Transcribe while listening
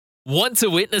Want to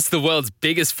witness the world's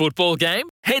biggest football game?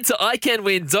 Head to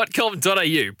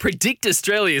iCanWin.com.au, predict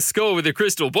Australia's score with a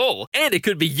crystal ball, and it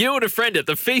could be you and a friend at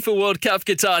the FIFA World Cup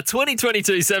Qatar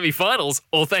 2022 semi-finals,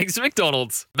 all thanks to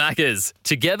McDonald's. Maccas,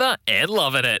 together and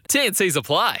loving it. TNCs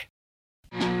apply.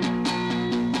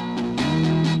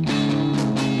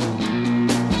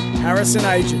 Harrison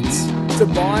Agents. To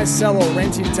buy, sell or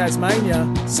rent in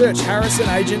Tasmania, search Harrison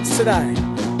Agents today.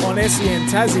 On SEN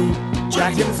Tassie,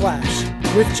 Jack and Flash.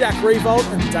 With Jack Revolt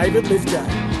and David Lithgow.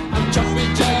 I'm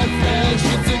jumping Jack Flash,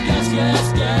 it's a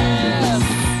gas.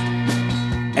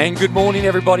 And good morning,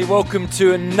 everybody. Welcome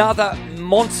to another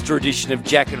monster edition of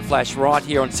Jack and Flash right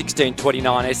here on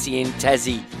 1629 SEN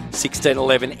Tassie,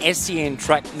 1611 SEN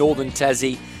Track Northern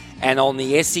Tassie, and on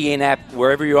the SEN app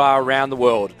wherever you are around the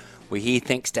world. We're here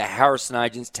thanks to Harrison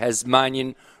Agents,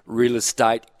 Tasmanian real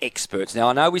estate experts. Now,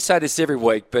 I know we say this every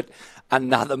week, but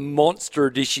another monster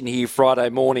edition here Friday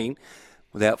morning.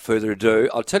 Without further ado,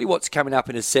 I'll tell you what's coming up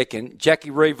in a second. Jackie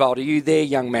Revolt, are you there,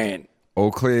 young man? All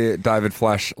clear, David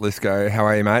Flash. Let's go. How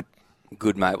are you, mate?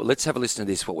 Good, mate. Well, let's have a listen to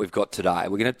this, what we've got today.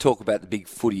 We're going to talk about the big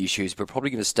footy issues, but probably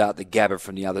going to start the gabber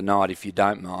from the other night, if you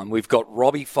don't mind. We've got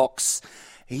Robbie Fox.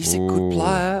 He's a good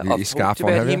player. I've talked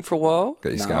about him for a while.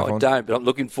 Got your scarf on? I don't, but I'm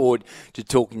looking forward to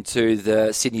talking to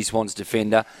the Sydney Swans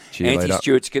defender. Anthony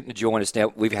Stewart's getting to join us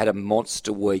now. We've had a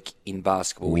monster week in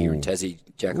basketball here in Tassie,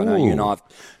 Jack. I know you and I have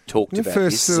talked about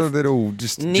first this. Sort of little,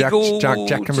 just niggle, Jack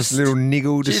this little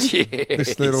niggle, this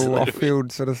little sort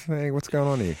off-field sort of thing. What's going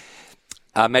on here?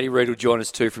 Matty Reid will join us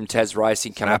too from Tas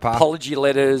Racing. Coming up. Snapper. Apology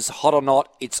letters, hot or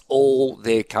not, it's all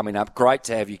there coming up. Great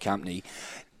to have your company.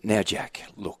 Now, Jack,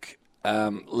 look.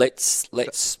 Let's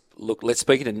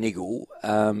speak of niggle.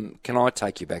 Can I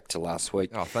take you back to last week?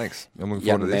 Oh, thanks. I'm looking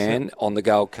Young forward to this. man on the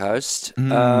Gold Coast.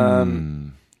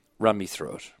 Run me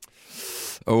through it.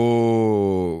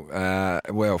 Well,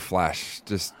 Flash,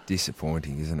 just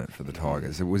disappointing, isn't it, for the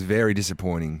Tigers? It was very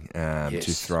disappointing to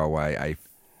throw away a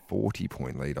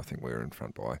 40-point lead. I think we were in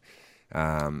front by.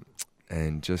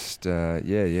 And just,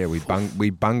 we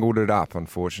bungled it up,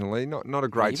 unfortunately. Not a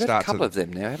great You've start. You've had a couple of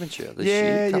them now, haven't you?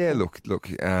 Yeah. Look.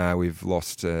 We've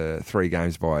lost 3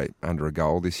 games by under a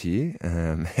goal this year.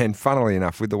 And funnily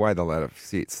enough, with the way the ladder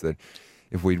sits, that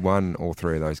if we'd won all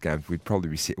 3 of those games, we'd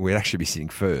actually be sitting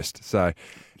first. So,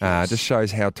 just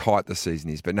shows how tight the season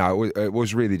is. But no, it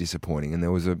was really disappointing, and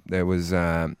there was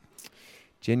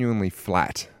genuinely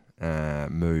flat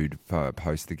mood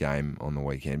post the game on the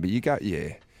weekend. But you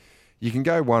can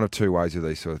go one or two ways with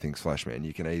these sort of things, Flash Man.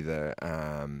 You can either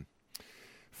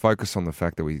focus on the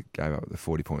fact that we gave up the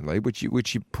 40-point lead, which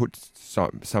you put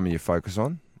some of your focus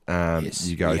on. Yes,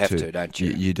 you have to, don't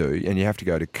you? You do, and you have to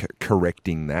go to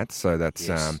correcting that. So that's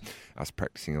us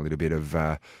practicing a little bit of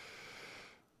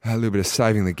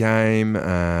saving the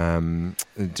game,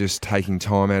 just taking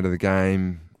time out of the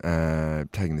game,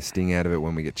 taking the sting out of it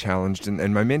when we get challenged,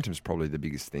 and momentum's probably the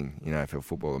biggest thing in AFL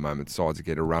football at the moment. Sides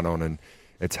get a run on and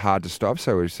it's hard to stop,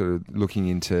 so we're sort of looking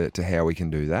into how we can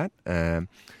do that.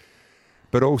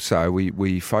 But also,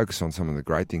 we focus on some of the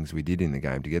great things we did in the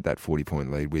game to get that 40-point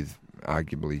lead with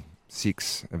arguably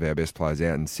 6 of our best players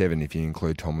out and 7 if you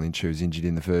include Tom Lynch, who was injured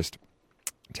in the first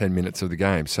 10 minutes of the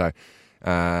game. So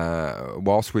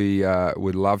whilst we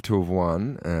would love to have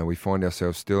won, we find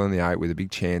ourselves still in the 8 with a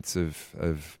big chance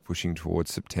of pushing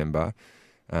towards September.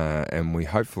 And we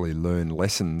hopefully learn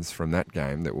lessons from that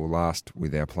game that will last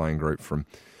with our playing group for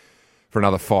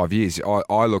another 5 years.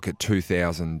 I look at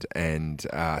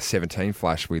 2017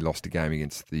 Flash. We lost a game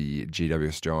against the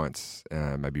GWS Giants,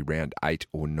 maybe round 8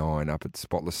 or 9 up at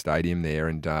Spotless Stadium there,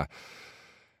 and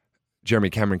Jeremy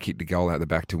Cameron kicked a goal out the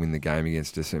back to win the game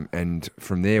against us, and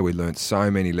from there we learnt so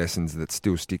many lessons that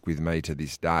still stick with me to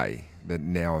this day. That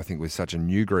now I think with such a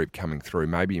new group coming through,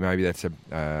 maybe that's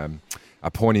a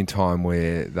point in time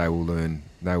where they will learn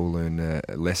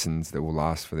lessons that will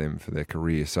last for them for their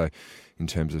career. So, in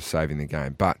terms of saving the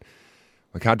game, but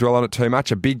we can't dwell on it too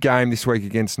much. A big game this week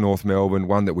against North Melbourne,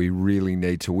 one that we really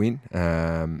need to win,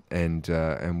 and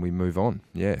we move on.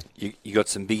 Yeah, you got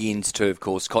some big ins too, of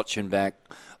course. Cotchin back,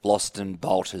 Loston,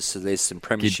 Bolters. So there's some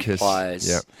premiership players.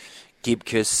 Yep.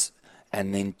 Gibcus.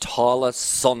 And then Tyler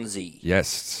Sonsie.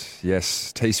 Yes,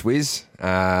 T-Swizz.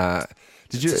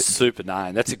 It's a super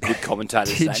name. That's a good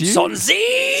commentator's name. You?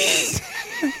 Sonsie!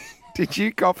 Did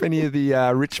you cop any of the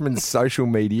Richmond social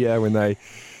media when they...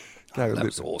 That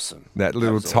was awesome. That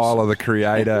little Tyler, the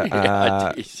Creator,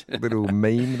 little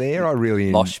meme there. I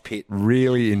Mosh pit.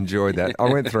 Really enjoyed that.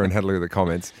 I went through and had a look at the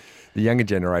comments. The younger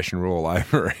generation were all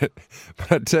over it.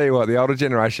 But I tell you what, the older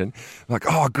generation, like,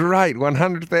 oh, great,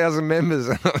 100,000 members.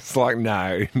 And I was like,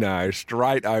 no,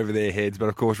 straight over their heads. But,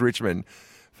 of course, Richmond,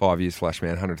 5 years,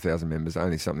 Flashman, 100,000 members,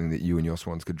 only something that you and your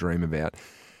Swans could dream about.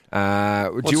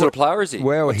 What sort of player is he?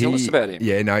 Well, Tell us about him.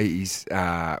 Yeah, no, he's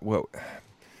well.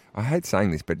 I hate saying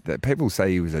this, but people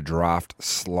say he was a draft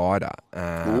slider.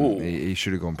 He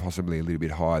should have gone possibly a little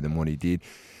bit higher than what he did.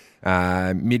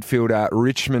 Midfielder,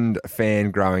 Richmond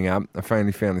fan growing up. I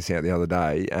finally found this out the other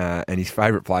day, and his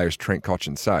favourite player is Trent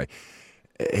Cotchin. So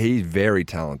he's very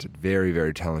talented, very,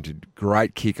 very talented.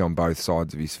 Great kick on both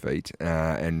sides of his feet,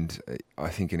 and I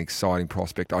think an exciting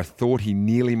prospect. I thought he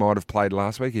nearly might have played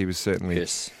last week. He was certainly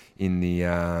in the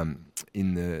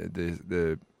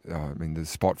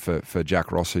spot for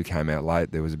Jack Ross, who came out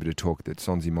late. There was a bit of talk that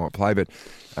Sonsie might play, but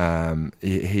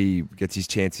he gets his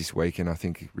chance this week, and I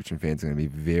think Richmond fans are going to be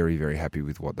very, very happy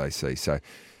with what they see. So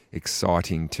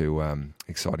exciting to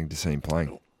see him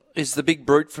playing. Is the big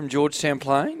brute from Georgetown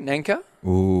playing, Nanka?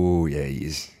 Oh yeah, he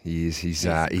is. He's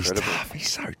tough. He's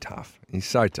so tough. He's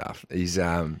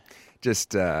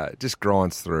just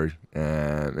grinds through.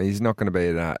 He's not going to be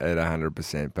at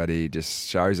 100%, but he just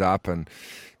shows up and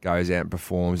goes out and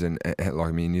performs. And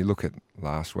you look at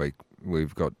last week,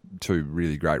 we've got two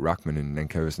really great ruckmen in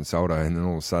Nankervis and Soldo, and then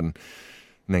all of a sudden,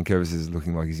 Nankervis is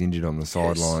looking like he's injured on the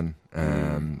sideline.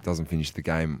 Doesn't finish the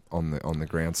game on the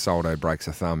ground. Soldo breaks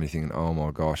a thumb. You're thinking, oh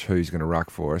my gosh, who's going to ruck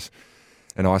for us?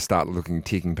 And I start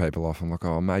ticking people off. I'm like,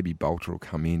 oh, maybe Bolter will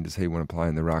come in. Does he want to play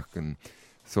in the ruck? And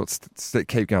so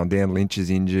keep going down. Lynch is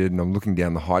injured, and I'm looking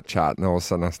down the height chart, and all of a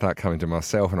sudden I start coming to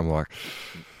myself, and I'm like,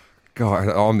 God,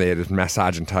 I'm there to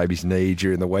massaging Toby's knee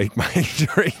during the week, making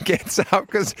sure he gets up,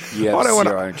 because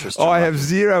I have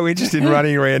zero interest in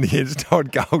running around against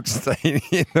Todd Goldstein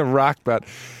in the ruck. But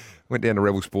went down to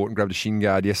Rebel Sport and grabbed a shin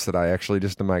guard yesterday, actually,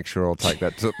 just to make sure I'll take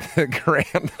that to the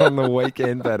ground on the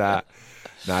weekend. But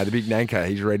no, the big Nanka,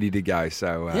 he's ready to go.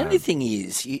 So the only thing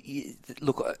is, you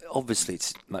look, obviously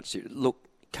it's much. Look,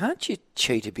 can't you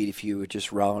cheat a bit if you were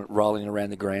just rolling around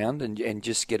the ground and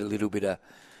just get a little bit of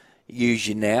use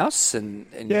your nous and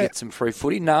get some free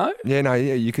footy? No. Yeah,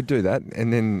 you could do that.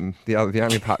 And then the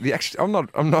only part, I'm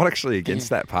not actually against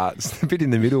that part. It's the bit in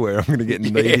the middle where I'm going to get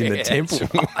kneed in the temple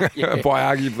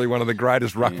by arguably one of the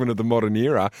greatest ruckmen of the modern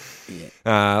era,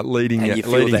 leading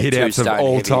hit outs of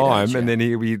all time, and then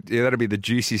that'll be the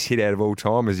juiciest hit out of all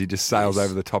time as he just sails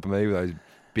over the top of me with those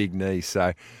big knees.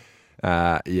 So,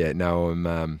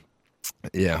 I'm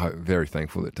very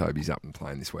thankful that Toby's up and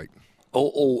playing this week.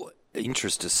 All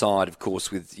interest aside, of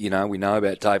course, with, we know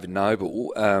about David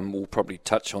Noble. We'll probably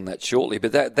touch on that shortly,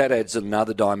 but that adds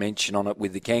another dimension on it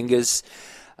with the Kangas.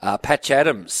 Patch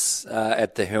Adams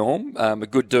at the helm, a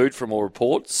good dude from all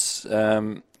reports.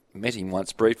 Met him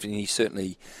once briefly, and he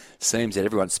certainly seems that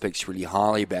everyone speaks really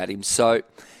highly about him. So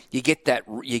you get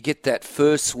that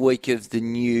first week of the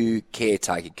new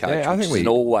caretaker coach, which is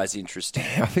always interesting.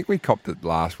 I think we copped it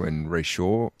last when Reece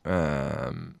Shaw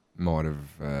might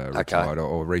have retired,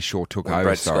 or Reece Shaw took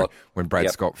over. When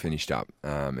Brad Scott finished up,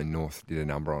 and North did a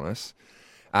number on us.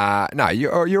 No,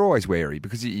 you're always wary,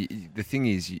 because the thing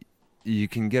is, you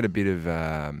can get a bit of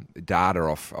data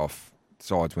off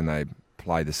sides when they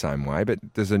play the same way,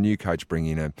 but does a new coach bring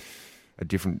in a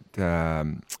different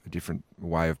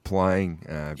way of playing,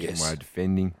 different way of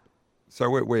defending? So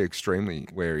we're extremely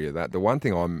wary of that. The one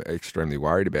thing I'm extremely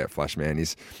worried about, Flashman,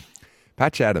 is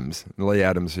Patch Adams, Lee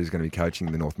Adams, who's going to be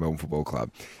coaching the North Melbourne Football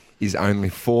Club, is only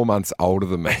 4 months older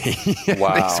than me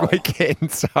this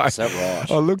weekend. So is that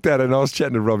right? I looked at it, and I was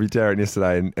chatting to Robbie Tarrant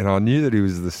yesterday, and I knew that he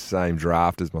was the same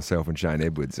draft as myself and Shane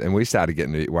Edwards, and we started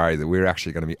getting a bit worried that we're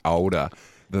actually going to be older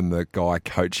than the guy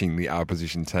coaching the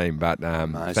opposition team. But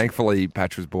thankfully,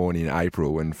 Patch was born in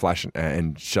April, and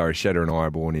Shedder and I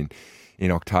are born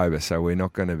in October, so we're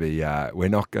not going to be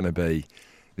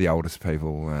the oldest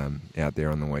people out there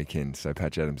on the weekend. So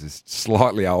Patch Adams is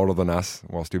slightly older than us,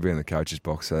 while still being in the coach's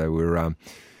box. So we're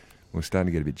starting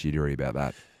to get a bit jittery about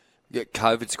that. Yeah,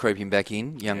 COVID's creeping back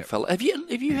in, young fella. Have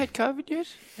you had COVID yet?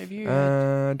 Have you?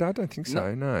 I don't think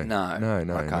so. No.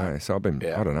 Okay. So I've been,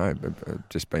 I don't know,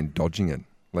 just been dodging it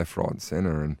left, right, and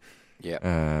centre, and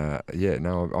I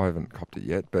haven't copped it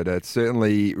yet, but it's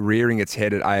certainly rearing its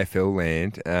head at AFL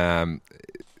land.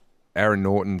 Aaron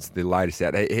Norton's the latest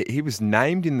out. He was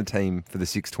named in the team for the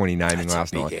 620 naming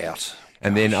last night. Out.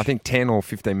 And then I think 10 or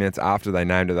 15 minutes after they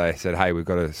named it, they said, hey, we've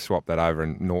got to swap that over,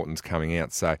 and Norton's coming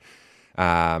out. So,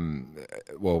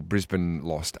 Brisbane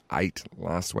lost 8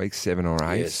 last week, 7 or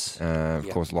 8. Yes. Of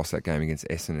course, lost that game against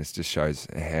Essendon. It just shows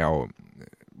how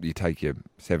you take your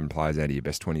 7 players out of your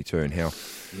best 22 and how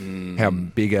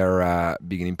big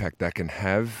an impact that can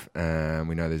have.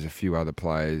 We know there's a few other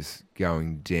players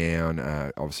going down.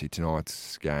 Obviously,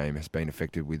 tonight's game has been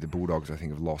affected with the Bulldogs. I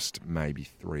think have lost maybe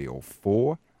 3 or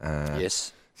 4.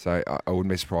 Yes. So I wouldn't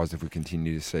be surprised if we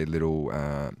continue to see little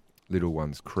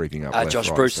ones creeping up.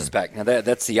 Josh Bruce is back. Now,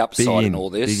 that's the upside in all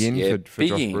this. Big in for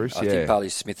Josh Bruce, I think Bailey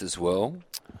Smith as well.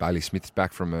 Bailey Smith's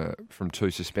back from 2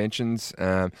 suspensions.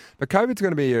 But COVID's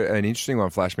going to be an interesting one,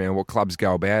 Flashman, what clubs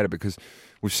go about it, because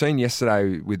we've seen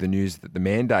yesterday with the news that the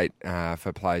mandate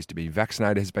for players to be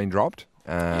vaccinated has been dropped.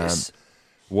 Yes.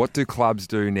 What do clubs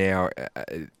do now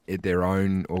at their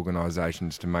own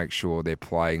organisations to make sure their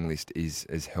playing list is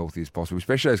as healthy as possible,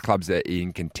 especially those clubs that are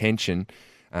in contention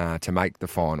to make the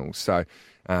finals? So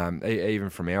even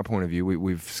from our point of view,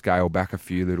 we've scaled back a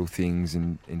few little things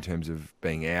in terms of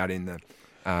being out in the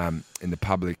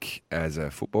public as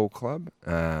a football club.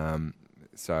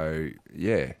 Send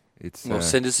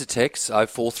us a text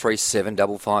 0437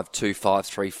 552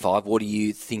 535. What do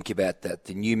you think about that?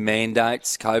 The new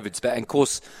mandates, COVID's back, and of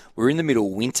course we're in the middle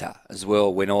of winter as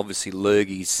well, when obviously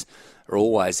lurgies are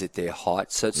always at their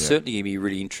height. So it's certainly going to be a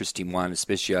really interesting one,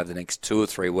 especially over the next 2 or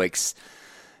 3 weeks.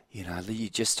 You know, you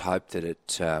just hope that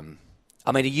it.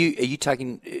 Have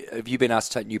you been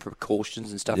asked to take new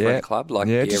precautions and stuff around the club?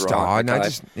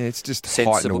 It's just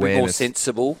sensible, heightened awareness. More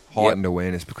sensible. Heightened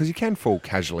awareness, because you can fall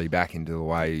casually back into the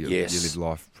way you live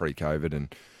life pre-COVID and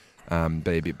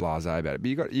be a bit blasé about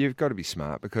it. But you've got to be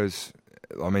smart, because,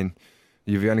 I mean,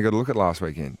 you've only got to look at last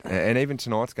weekend. And even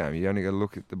tonight's game, you only got to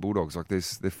look at the Bulldogs. Like,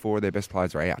 there's 4 of their best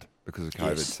players are out because of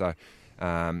COVID. Yes. So,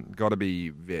 got to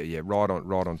be right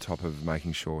on top of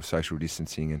making sure social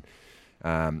distancing and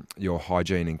your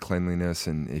hygiene and cleanliness,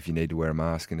 and if you need to wear a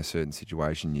mask in a certain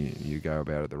situation, you go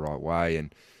about it the right way.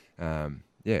 And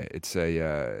it's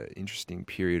a interesting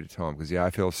period of time, because the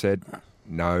AFL said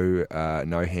no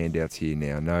handouts here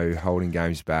now, no holding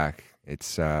games back.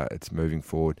 It's moving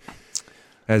forward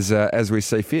as we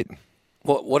see fit.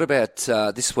 What about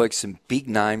this week? Some big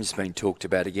names being talked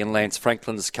about again. Lance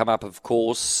Franklin's come up, of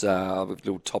course. A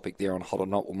little topic there on Hot or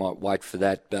Not. We might wait for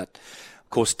that, but.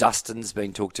 Of course, Dustin's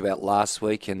been talked about last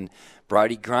week, and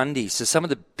Brodie Grundy. So some of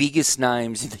the biggest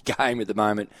names in the game at the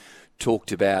moment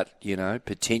talked about,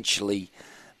 potentially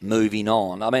moving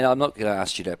on. I mean, I'm not going to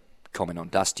ask you to comment on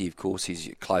Dusty, of course. He's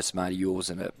a close mate of yours,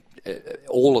 and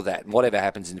all of that. And whatever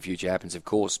happens in the future happens, of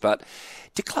course. But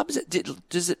do clubs,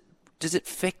 does it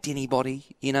affect anybody?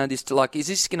 Is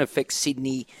this going to affect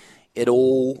Sydney at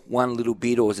all, one little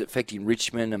bit, or is it affecting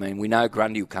Richmond? I mean, we know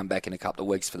Grundy will come back in a couple of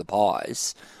weeks for the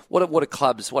Pies. What are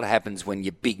clubs? What happens when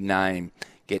your big name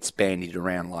gets bandied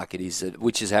around like it is,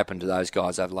 which has happened to those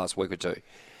guys over the last week or two?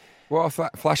 Well,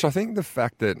 Flash, I think the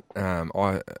fact that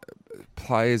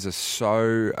players are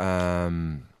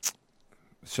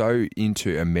so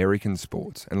into American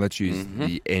sports, and let's use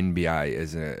the NBA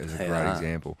as a great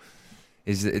example,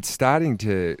 is that it's starting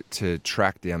to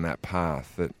track down that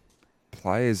path that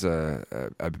players are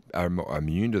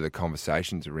immune to the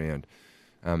conversations around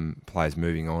players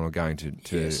moving on or going to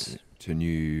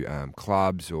new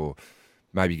clubs, or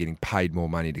maybe getting paid more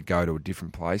money to go to a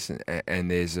different place.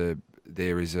 And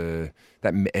there is that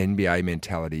NBA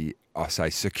mentality. I say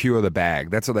secure the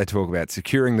bag. That's what they talk about: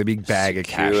 securing the big bag of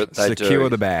cash. Secure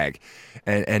the bag,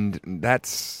 and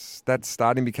that's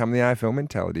starting to become the AFL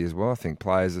mentality as well. I think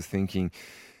players are thinking,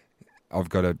 I've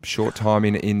got a short time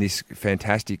in this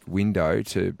fantastic window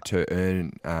to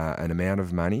earn an amount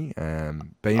of money,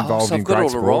 be involved in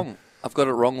great sport. I've got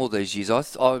it wrong all these years.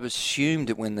 I've assumed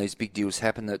that when these big deals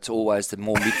happen, that it's always the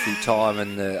more midfield time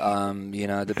and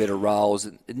the better roles.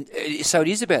 So it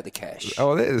is about the cash.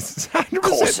 Oh, there's 100%. Of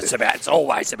course, it's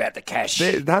always about the cash.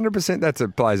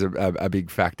 100% plays a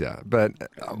big factor. But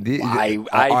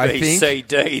A, B, C,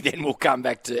 D. Then we'll come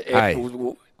back to F.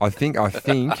 I think,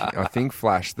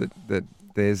 Flash, that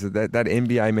there's that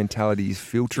NBA mentality is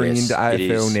filtering into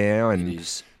AFL now,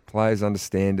 and players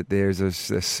understand that there's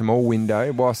a small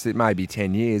window. Whilst it may be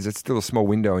 10 years, it's still a small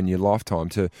window in your lifetime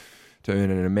to earn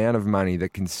an amount of money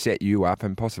that can set you up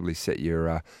and possibly set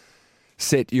your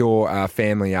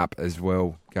family up as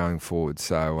well going forward.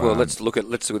 So let's look at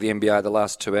the NBA the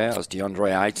last 2 hours.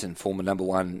 DeAndre Ayton, former number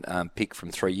 1 pick from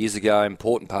 3 years ago,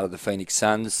 important part of the Phoenix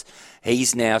Suns.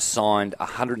 He's now signed a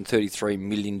 $133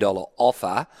 million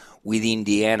offer with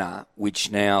Indiana, which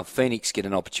now Phoenix get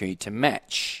an opportunity to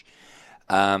match.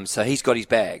 So he's got his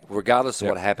bag, regardless of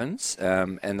what happens.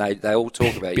 And they all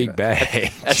talk about big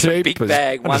bag. That's a big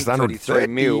bag, $133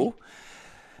 million.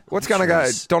 What's going to go?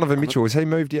 Donovan Mitchell, has he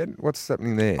moved yet? What's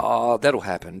happening there? Oh, that'll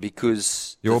happen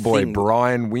because your boy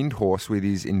Brian Windhorse with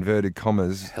his inverted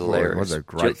commas. Hilarious. Was a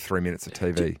great 3 minutes of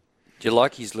TV. Do you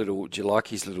like his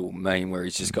little meme where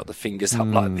he's just got the fingers up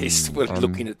like this,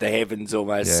 looking at the heavens,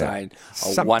 almost saying,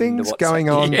 "Something's going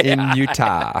on in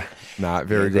Utah." No,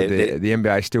 very good. The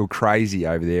NBA is still crazy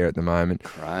over there at the moment.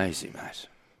 Crazy, mate.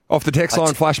 Off the text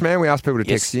line, Flashman, we asked people to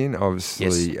text Yes. in,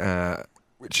 obviously,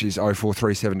 which is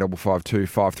 0437 552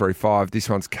 535. This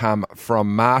one's come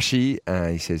from Marshy.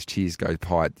 He says, cheers, go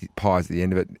Pies at the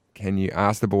end of it. Can you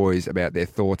ask the boys about their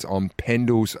thoughts on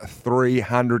Pendle's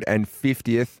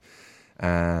 350th?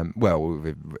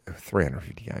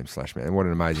 350 games, Flashman. What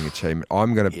an amazing achievement.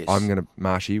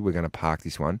 Marshy, we're going to park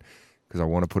this one because I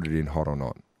want to put it in hot or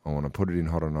not. I want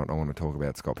to talk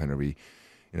about Scott Pendlebury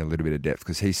in a little bit of depth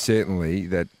because he's certainly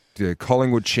the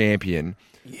Collingwood champion.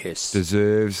 Yes.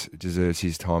 Deserves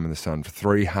his time in the sun for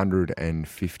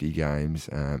 350 games,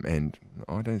 and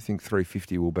I don't think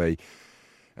 350 will be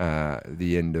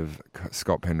the end of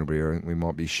Scott Pendlebury. I think we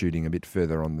might be shooting a bit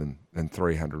further on than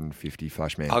 350,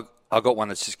 Flashman. I got one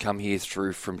that's just come here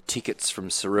through from Tickets from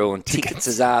Cyril, and Tickets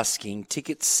is asking.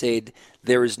 Tickets said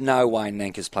there is no way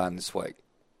Nanker's playing this week.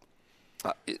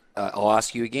 I'll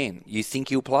ask you again. You think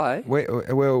he'll play?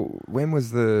 When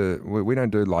was we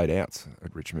don't do laid outs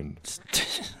at Richmond.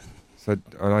 So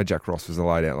I know Jack Ross was a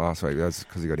laid out last week. That's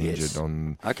because he got injured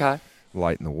on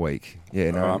late in the week.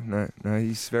 Yeah, no,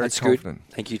 he's very confident.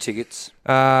 Good. Thank you, Tickets.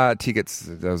 Tickets.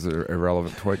 That was an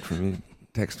irrelevant tweet from you.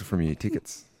 Text from you,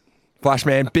 Tickets.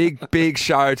 Flashman, big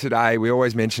show today. We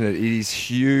always mention it. It is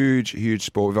huge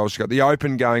sport. We've also got the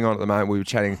Open going on at the moment. We were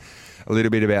chatting a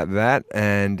little bit about that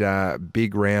and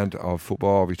big round of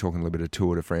football. I'll be talking a little bit of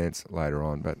Tour de France later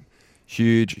on, but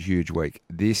huge week.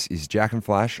 This is Jack and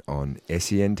Flash on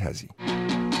SEN Tassie.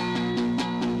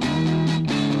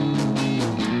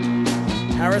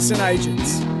 Harrison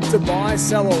Agents. To buy,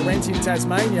 sell or rent in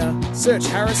Tasmania, search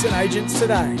Harrison Agents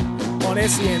today. On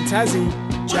SEN Tassie,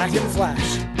 Jack and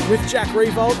Flash with Jack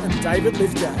Revolt and David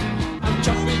Lithgow. I'm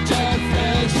jumping Jack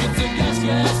Flash, it's a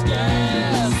gas.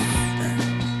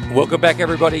 Welcome back,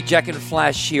 everybody. Jack and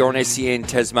Flash here on SEN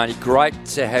Tasmania. Great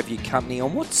to have your company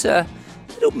on what's a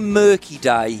little murky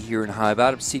day here in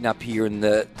Hobart. I'm sitting up here in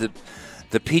the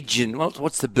pigeon.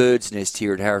 What's the bird's nest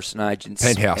here at Harrison Agents?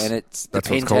 Penthouse. And it's That's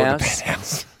the what's called, the penthouse.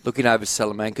 penthouse. Looking over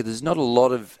Salamanca. There's not a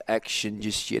lot of action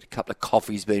just yet. A couple of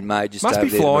coffees been made just Must over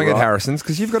be there to the flying at right. Harrison's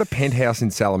because you've got a penthouse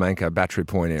in Salamanca, Battery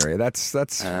Point area. That's.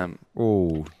 Tell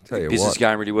you Business what.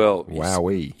 going really well.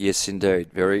 Wowee. Yes,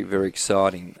 indeed. Very, very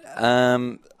exciting.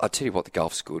 I'll tell you what, the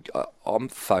golf's good. I'm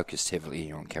focused heavily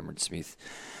here on Cameron Smith.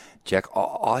 Jack,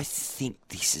 I think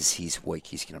this is his week.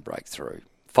 He's going to break through.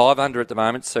 5 under at the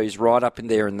moment, so he's right up in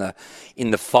there in the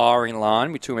firing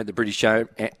line. We're talking about the British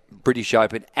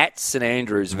Open at St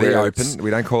Andrews. The Open. We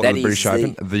don't call it the British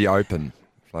Open. The Open.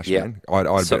 Flashman.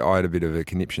 Yeah. I had a bit of a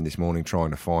conniption this morning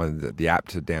trying to find the app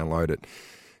to download it.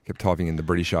 Kept typing in the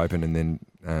British Open and then,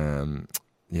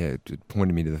 it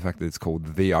pointed me to the fact that it's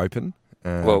called The Open.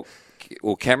 Well,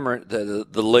 Cameron,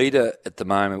 the leader at the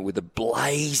moment with a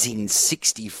blazing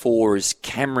 64 is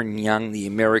Cameron Young, the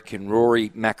American. Rory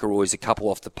McIlroy's a couple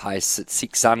off the pace at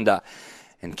 6 under.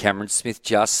 And Cameron Smith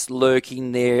just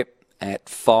lurking there at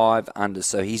 5 under.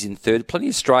 So he's in third. Plenty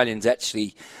of Australians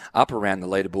actually up around the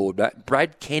leaderboard.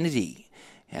 Brad Kennedy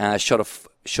shot a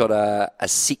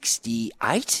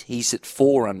 68. He's at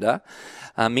 4 under.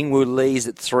 Mingwu Lee's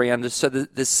at 3 under. So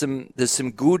there's some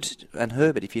good. And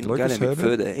Herbert, if you go down a bit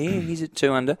further, he's at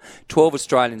 2 under. 12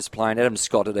 Australians playing. Adam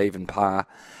Scott at even par.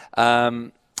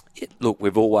 Look,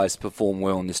 we've always performed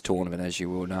well in this tournament, as you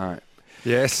will know.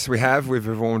 Yes, we have. We've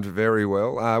performed very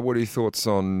well. What are your thoughts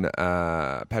on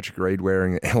Patrick Reed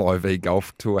wearing an LIV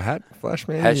Golf Tour hat,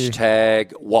 Flashman?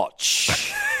 Hashtag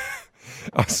watch.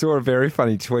 I saw a very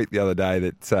funny tweet the other day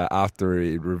that after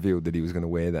he revealed that he was going to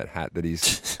wear that hat, that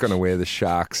he's going to wear the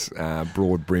Sharks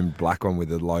broad-brimmed black one with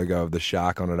the logo of the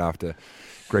Shark on it after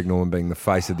Greg Norman being the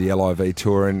face of the LIV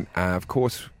Tour and, of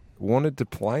course, wanted to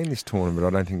play in this tournament.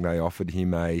 I don't think they offered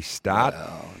him a start.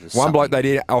 One bloke they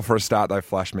did offer a start, though,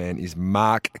 Flashman, is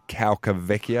Mark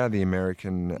Calcavecchia, the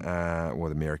American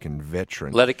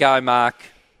veteran. Let it go, Mark.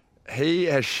 He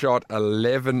has shot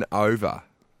 11 over.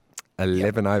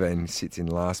 11 over and sits in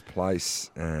last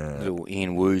place. Little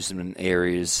Ian Woosman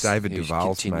areas. David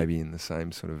Duval's maybe in the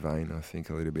same sort of vein, I think,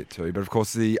 a little bit too. But, of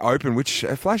course, the Open, which,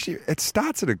 Flash, it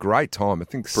starts at a great time. I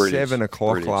think 7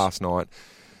 o'clock last night.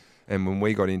 And when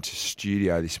we got into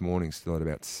studio this morning, still at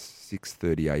about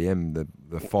 6:30 a.m.,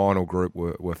 the final group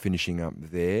were finishing up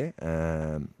there,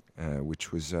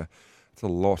 which was it's a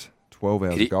lot. 12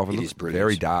 hours of golf. It looked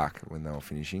very dark when they were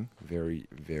finishing. Very,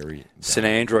 very dark. St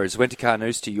Andrews. Went to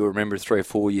Carnoustie, you'll remember, 3 or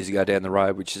 4 years ago down the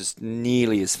road, which is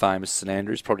nearly as famous as St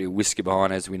Andrews. Probably a whisker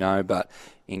behind, as we know, but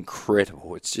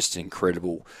incredible. It's just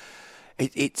incredible.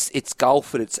 It's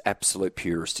golf at its absolute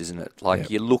purest, isn't it? Like,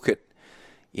 you look at,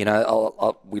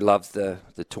 we love the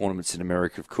tournaments in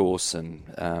America, of course, and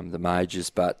the majors,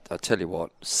 but I tell you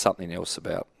what, something else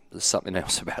about there's something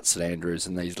else about St Andrews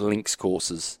and these links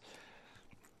courses.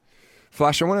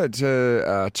 Flash, I wanted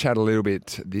to chat a little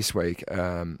bit this week,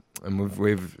 and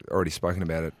we've already spoken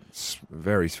about it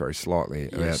very, very slightly,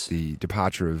 about the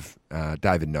departure of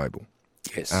David Noble.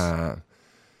 Yes.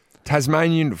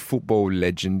 Tasmanian football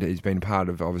legend. He's been part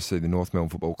of, obviously, the North Melbourne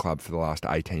Football Club for the last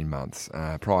 18 months.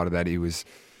 Prior to that, he was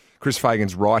Chris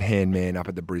Fagan's right-hand man up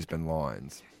at the Brisbane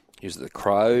Lions. He was at the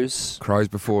Crows. Crows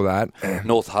before that.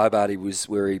 North Hobart, he was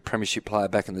a premiership player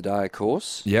back in the day, of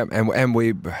course. Yep, and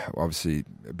we, obviously,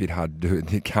 a bit hard to do at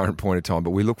the current point of time,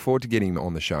 but we look forward to getting him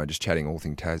on the show and just chatting all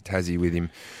things Tassie with him,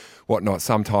 whatnot,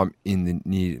 sometime in the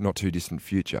near, not too distant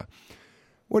future.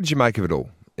 What did you make of it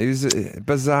all? It was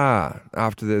bizarre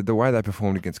after the way they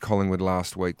performed against Collingwood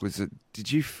last week. Was it?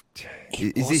 Did you?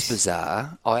 It was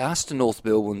bizarre. I asked a North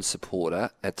Melbourne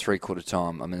supporter at 3/4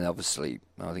 time. I mean, obviously,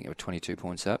 I think they were 22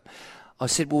 points up. I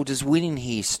said, "Well, does winning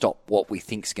here stop what we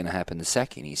think's going to happen the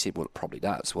sacking?" He said, "Well, it probably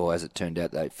does." Well, as it turned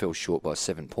out, they fell short by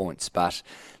 7 points, but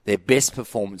their best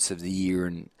performance of the year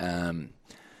and.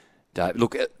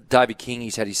 Look, David King,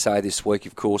 he's had his say this week,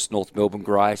 of course, North Melbourne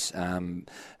great, a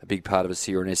big part of us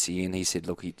here on SEN. He said,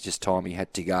 look, just time he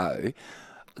had to go.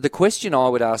 The question I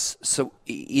would ask, so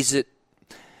is it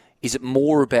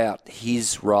more about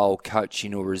his role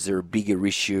coaching, or is there a bigger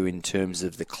issue in terms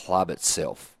of the club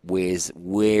itself?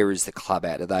 Where is the club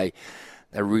at?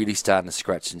 They're really starting to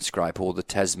scratch and scrape. All the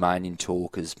Tasmanian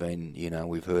talk has been,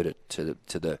 we've heard it to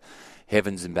the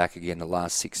heavens and back again the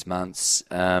last 6 months.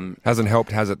 Hasn't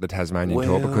helped, has it, the Tasmanian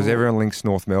talk? Because everyone links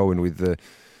North Melbourne with the...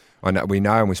 we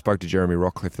know, and we spoke to Jeremy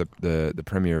Rockcliffe, the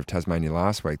Premier of Tasmania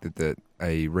last week, that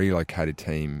a relocated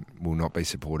team will not be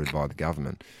supported by the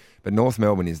government. But North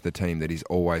Melbourne is the team that is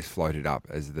always floated up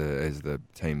as the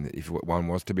team that if one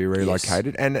was to be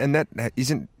relocated. Yes. And that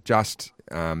isn't just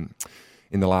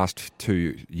in the last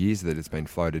 2 years that it's been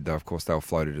floated. Of course, they were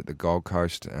floated at the Gold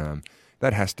Coast.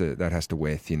 That has to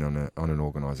wear thin on an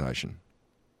organisation.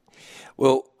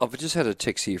 Well, I've just had a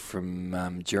text here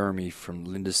from Jeremy from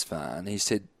Lindisfarne. He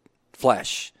said,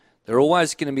 Flash, there are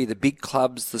always going to be the big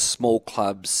clubs, the small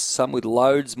clubs, some with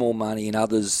loads more money and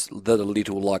others that are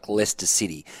little, like Leicester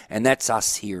City. And that's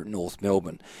us here at North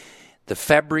Melbourne. The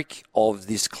fabric of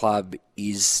this club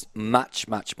is much,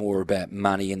 much more about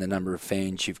money and the number of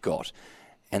fans you've got.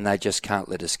 And they just can't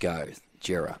let us go.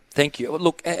 Gerard, thank you.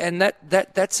 Look, and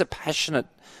that's a passionate,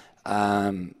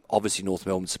 obviously North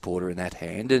Melbourne supporter in that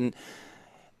hand, and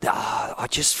I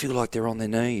just feel like they're on their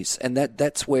knees, and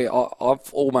that's where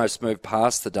I've almost moved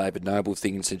past the David Noble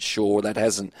thing and said, sure,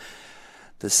 there's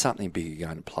something bigger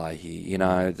going to play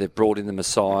here. They've brought in the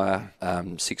Messiah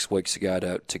 6 weeks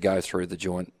ago to go through the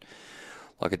joint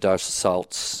like a dose of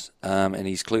salts, and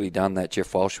he's clearly done that.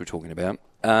 Jeff Walsh we're talking about.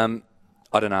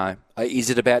 I don't know. Is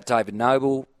it about David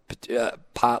Noble?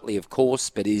 Partly, of course,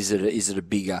 but is it a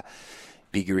bigger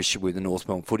issue with the North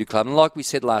Melbourne Footy Club? And like we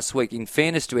said last week, in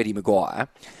fairness to Eddie Maguire,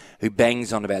 who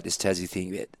bangs on about this Tassie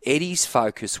thing, Eddie's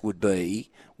focus would be,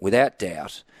 without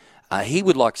doubt, he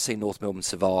would like to see North Melbourne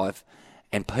survive,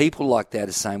 and people like that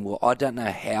are saying, well, I don't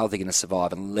know how they're going to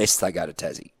survive unless they go to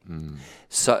Tassie.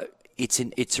 So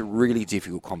it's a really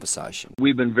difficult conversation.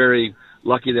 We've been very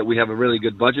lucky that we have a really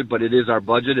good budget, but it is our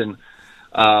budget, and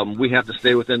we have to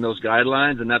stay within those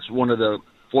guidelines, and that's one of the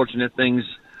fortunate things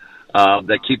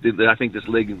that keep, I think, this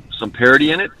league some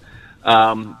parity in it.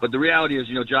 But the reality is,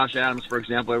 Josh Adams, for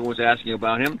example, everyone's asking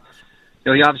about him.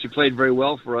 He obviously played very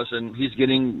well for us, and he's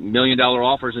getting $1 million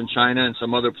offers in China and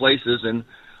some other places, and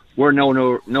we're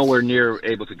nowhere near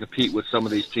able to compete with some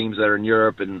of these teams that are in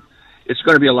Europe. And it's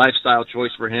going to be a lifestyle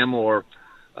choice for him, or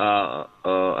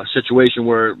a situation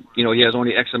where he has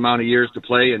only X amount of years to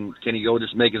play, and can he go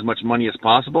just make as much money as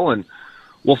possible? And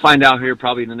we'll find out here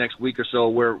probably in the next week or so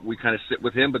where we kind of sit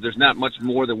with him, but there's not much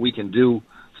more that we can do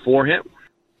for him.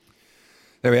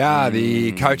 There we are,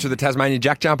 the coach of the Tasmanian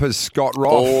Jack Jumpers, Scott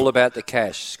Roth. All about the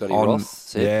cash, Scotty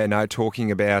Roth.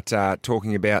 Talking about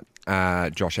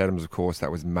Josh Adams, of course.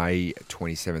 That was May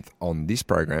 27th on this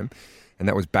program, and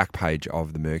that was back page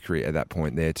of the Mercury at that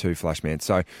point there too, Flashman.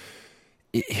 So,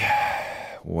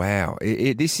 wow,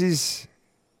 this is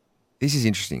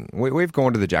interesting. We've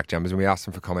gone to the Jack Jumpers and we asked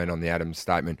them for comment on the Adams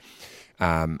statement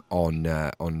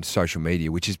on social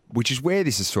media, which is where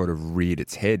this has sort of reared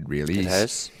its head. Really, it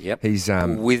has. Yep. He's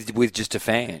with just a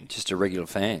fan, just a regular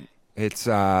fan. What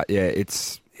do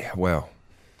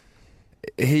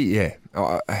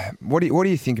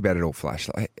you think about it all, Flash?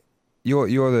 Like, you're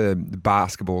the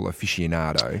basketball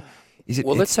aficionado.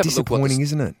 It's disappointing,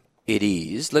 isn't it? It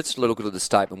is. Let's look at the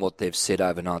statement, what they've said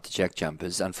overnight to Jack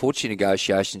Jumpers. Unfortunate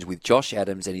negotiations with Josh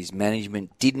Adams and his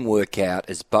management didn't work out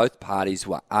as both parties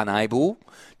were unable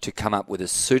to come up with a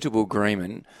suitable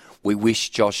agreement. We wish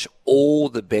Josh all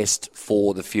the best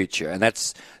for the future. And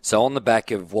that's so on the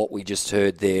back of what we just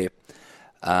heard there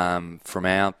from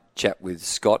our chat with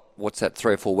Scott, what's that,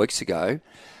 3 or 4 weeks ago.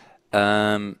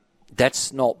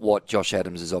 That's not what Josh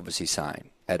Adams is obviously saying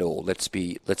at all. Let's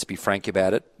be frank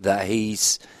about it. That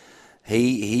he's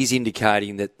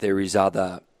indicating that there is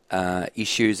other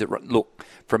issues that look,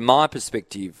 from my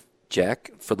perspective,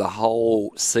 Jack, for the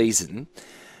whole season.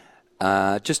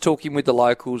 Just talking with the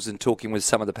locals and talking with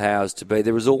some of the powers to be,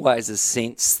 there was always a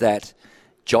sense that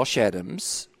Josh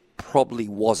Adams probably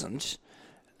wasn't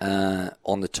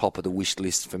on the top of the wish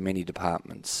list for many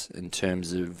departments in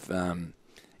terms of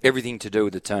everything to do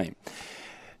with the team.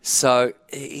 So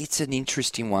it's an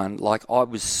interesting one. Like, I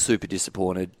was super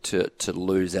disappointed to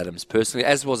lose Adams personally,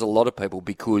 as was a lot of people,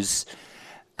 because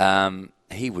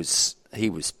he was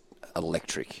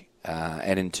electric.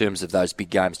 And in terms of those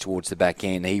big games towards the back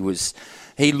end,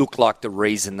 he looked like the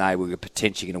reason they were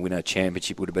potentially going to win a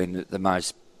championship. Would have been the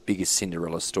most biggest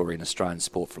Cinderella story in Australian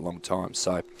sport for a long time.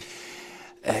 So,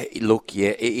 look,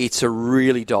 yeah, it's a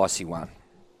really dicey one.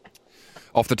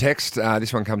 Off the text,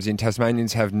 this one comes in.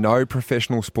 Tasmanians have no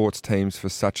professional sports teams for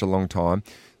such a long time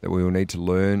that we will need to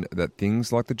learn that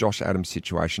things like the Josh Adams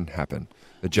situation happen.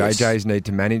 The JJs need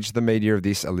to manage the media of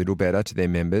this a little better to their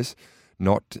members,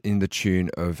 not in the tune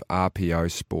of RPO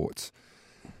sports.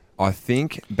 I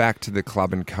think back to the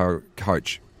club and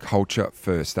coach culture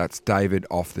first. That's David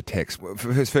off the text.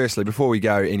 Firstly, before we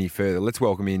go any further, let's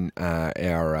welcome in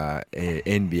our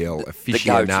NBL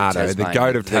aficionado, the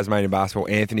GOAT of Tasmanian basketball,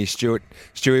 Anthony Stewart.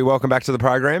 Stewie, welcome back to the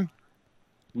program.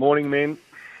 Morning, men.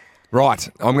 Right,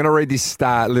 I'm going to read this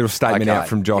little statement out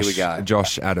from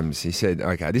Josh Adams. He said,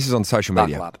 okay, this is on social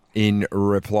media, in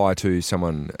reply to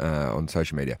someone on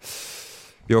social media.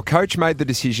 Your coach made the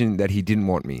decision that he didn't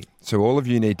want me, so all of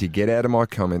you need to get out of my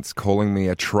comments calling me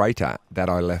a traitor that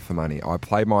I left for money. I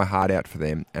played my heart out for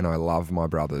them, and I love my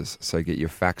brothers, so get your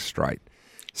facts straight.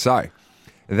 So,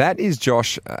 that is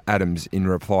Josh Adams in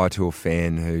reply to a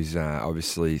fan who's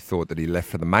obviously thought that he left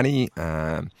for the money.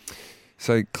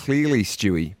 So clearly,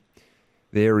 Stewie,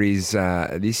 there is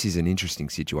this is an interesting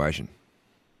situation.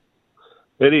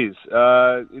 It is.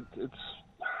 It's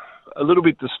a little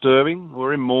bit disturbing.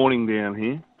 We're in mourning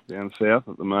down south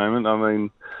at the moment. I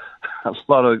mean, a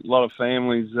lot of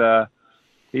families.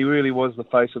 He really was the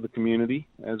face of the community,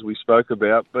 as we spoke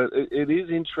about. But it is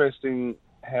interesting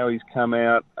how he's come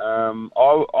out. I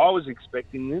was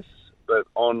expecting this, but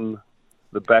on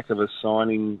the back of a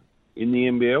signing in the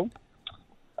NBL,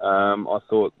 I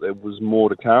thought there was more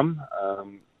to come.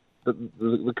 But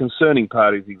the concerning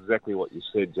part is exactly what you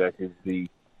said, Jack. Is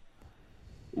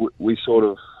we sort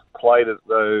of played it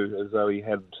as though he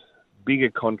had bigger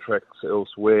contracts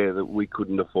elsewhere that we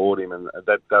couldn't afford him, and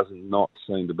that does not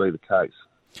seem to be the case.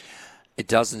 It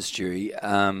doesn't, Stewie.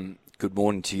 Good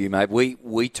morning to you, mate.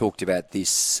 We talked about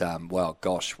this,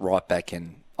 right back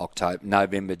in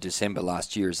November, December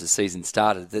last year as the season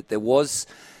started, that there was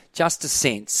just a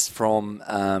sense from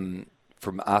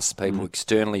us people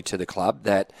externally to the club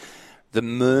that the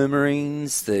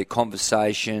murmurings, the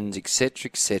conversations,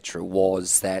 etc.,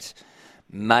 was that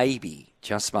maybe,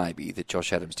 just maybe, that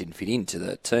Josh Adams didn't fit into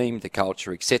the team, the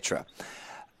culture, etc.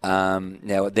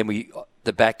 Now, then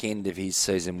the back end of his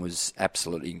season was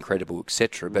absolutely incredible,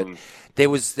 etc. But there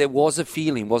was a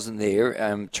feeling, wasn't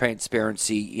there,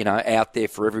 transparency, out there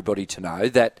for everybody to know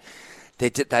that they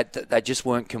just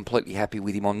weren't completely happy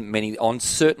with him on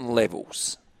certain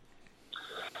levels.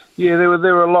 Yeah, there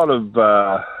were a lot of,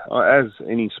 as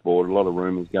any sport, a lot of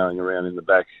rumours going around in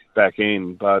the back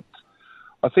end. But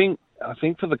I think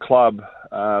for the club,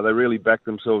 they really backed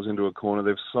themselves into a corner.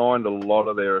 They've signed a lot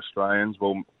of their Australians,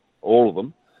 well, all of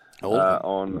them,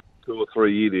 on 2 or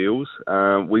 3 year deals.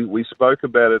 We spoke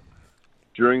about it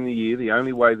during the year. The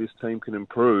only way this team can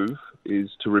improve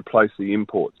is to replace the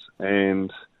imports.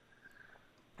 And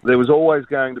there was always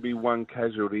going to be one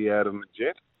casualty out of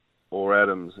Jet or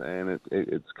Adams, and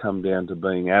it's come down to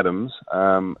being Adams.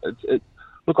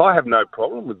 Look, I have no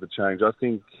problem with the change. I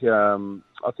think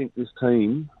this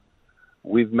team,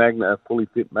 with Magna, fully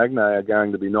fit Magna, are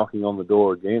going to be knocking on the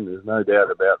door again. There's no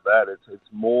doubt about that.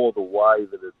 It's more the way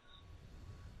that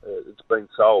it's been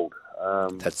sold.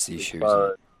 That's the issue.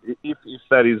 So if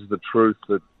that is the truth,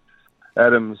 that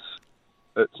Adams,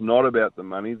 it's not about the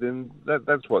money, then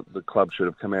that's what the club should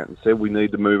have come out and said. We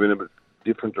need to move in a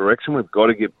different direction. We've got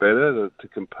to get better to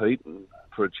compete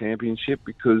for a championship,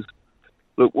 because,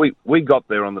 look, we got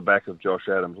there on the back of Josh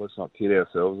Adams. Let's not kid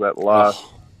ourselves. That last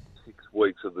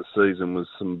weeks of the season was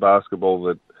some basketball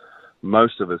that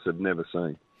most of us had never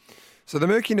seen. So the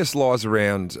murkiness lies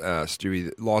around,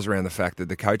 Stewie, lies around the fact that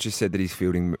the coach has said that he's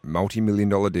fielding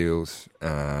multi-million-dollar deals,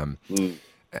 and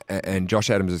Josh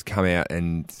Adams has come out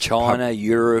and... China,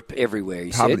 Europe, everywhere,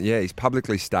 he said. Yeah, he's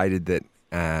publicly stated that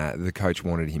the coach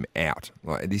wanted him out.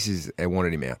 They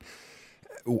wanted him out.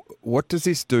 What does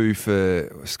this do for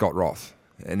Scott Roth?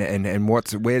 And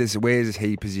where does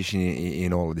he position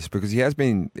in all of this? Because he's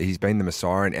been the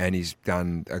Messiah and he's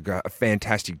done a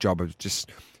fantastic job of just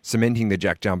cementing the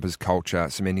Jack Jumpers culture,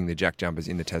 cementing the Jack Jumpers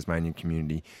in the Tasmanian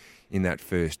community in that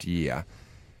first year.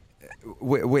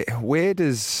 Where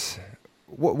does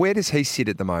he sit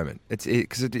at the moment?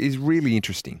 Because it is really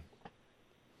interesting.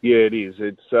 Yeah, it is.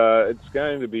 It's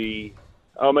going to be.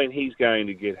 I mean, he's going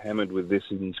to get hammered with this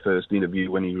in his first interview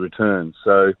when he returns.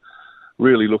 So,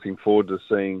 really looking forward to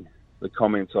seeing the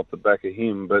comments off the back of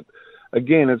him. But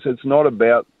again, it's not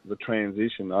about the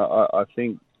transition. I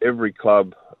think every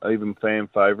club, even fan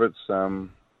favourites,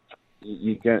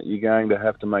 you're going to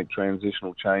have to make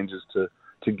transitional changes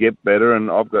to get better,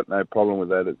 and I've got no problem with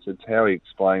that. It's how he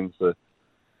explains the.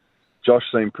 Josh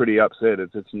seemed pretty upset.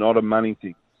 It's not a money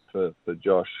thing for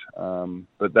Josh,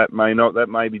 but that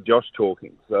may be Josh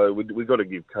talking. So we've got to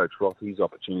give Coach Roth his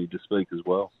opportunity to speak as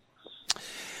well.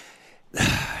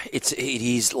 It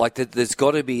is like that. There's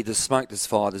got to be the smoke, there's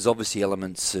fire. There's obviously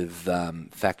elements of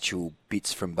factual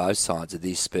bits from both sides of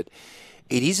this, but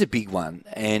it is a big one.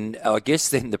 And I guess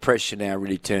then the pressure now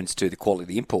really turns to the quality of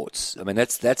the imports. I mean,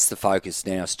 that's the focus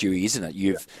now, Stewie, isn't it?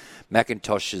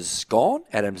 McIntosh has gone,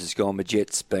 Adams has gone,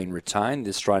 Majet's been retained. The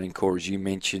Australian core, as you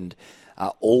mentioned,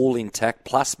 are all intact,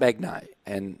 plus Magnay.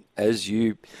 And as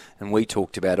you and we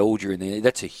talked about all during the year,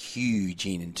 that's a huge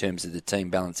in terms of the team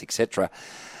balance, etc.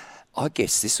 I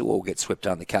guess this will all get swept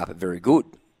under the carpet very good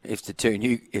if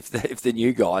the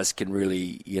new guys can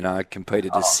really, compete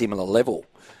at a similar level.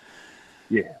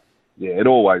 Yeah, it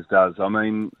always does. I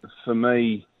mean, for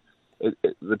me,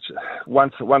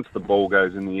 once the ball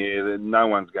goes in the air, no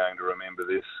one's going to remember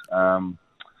this.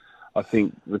 I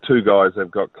think the two guys they've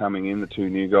got coming in, the two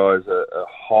new guys, are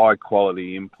high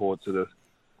quality imports that are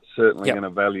certainly going to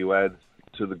value add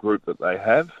to the group that they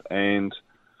have, and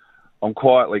I'm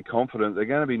quietly confident they're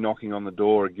going to be knocking on the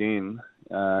door again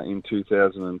in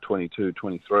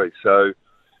 2022-23. So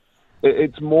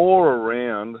it's more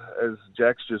around, as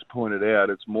Jack's just pointed out,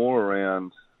 it's more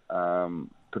around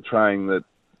portraying that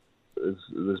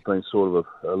there's been sort of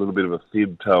a little bit of a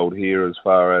fib told here as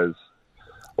far as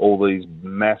all these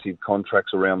massive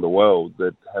contracts around the world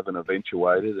that haven't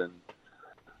eventuated, and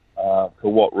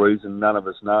for what reason, none of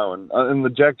us know. And the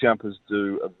Jack Jumpers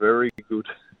do a very good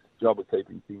job of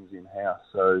keeping things in-house.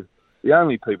 So the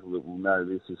only people that will know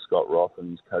this is Scott Roth and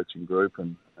his coaching group,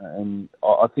 and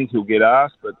I think he'll get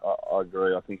asked, but I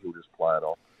agree, I think he'll just play it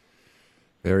off.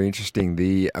 Very interesting.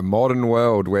 The modern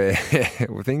world where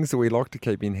things that we like to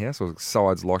keep in-house, or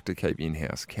sides like to keep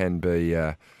in-house, can be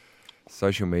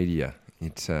social media.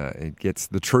 It gets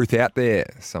the truth out there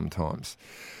sometimes.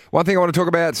 One thing I want to talk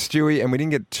about, Stewie, and we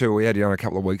didn't get to, we had it on a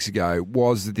couple of weeks ago,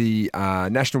 was the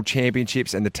National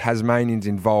Championships and the Tasmanians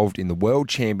involved in the World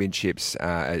Championships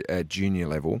at junior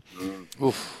level.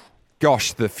 Oof.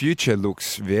 Gosh, the future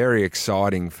looks very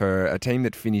exciting for a team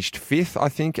that finished fifth, I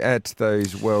think, at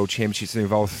those World Championships that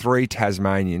involved 3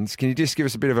 Tasmanians. Can you just give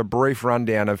us a bit of a brief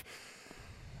rundown of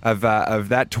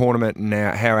that tournament and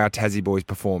how our Tassie boys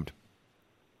performed?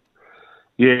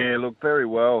 Yeah, look, very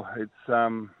well. It's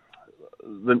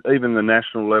even the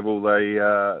national level,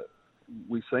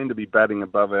 we seem to be batting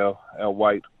above our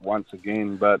weight once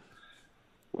again, but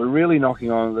we're really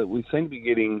knocking on that. We seem to be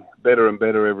getting better and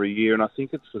better every year, and I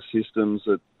think it's the systems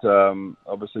that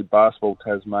obviously Basketball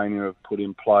Tasmania have put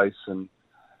in place and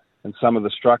some of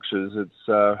the structures. It's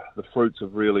the fruits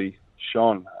have really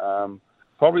shone.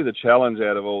 Probably the challenge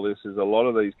out of all this is a lot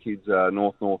of these kids are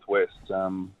northwest.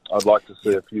 I'd like to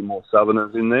see a few more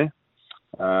southerners in there.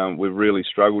 We've really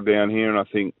struggled down here, and I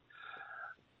think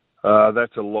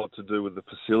that's a lot to do with the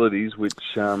facilities, which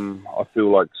I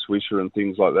feel like Swisher and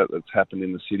things like that that's happened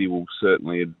in the city will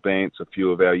certainly advance a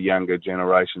few of our younger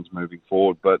generations moving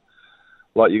forward. But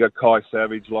like you got Kai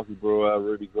Savage, Lockie Brewer,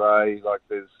 Ruby Gray, like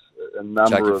there's a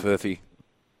number Jacob of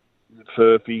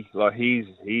Furphy, like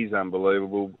he's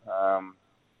unbelievable.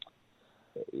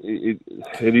 It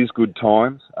is good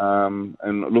times,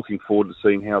 and looking forward to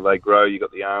seeing how they grow. You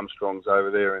got the Armstrongs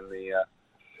over there in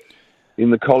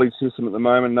the college system at the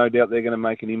moment. No doubt they're going to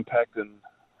make an impact, and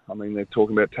I mean they're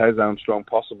talking about Taz Armstrong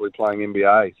possibly playing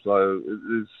NBA. So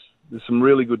there's some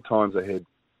really good times ahead.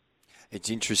 It's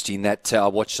interesting that I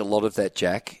watched a lot of that,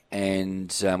 Jack,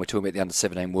 and we're talking about the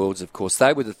under-17 Worlds, of course.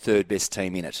 They were the third best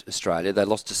team in it, Australia. They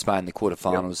lost to Spain in the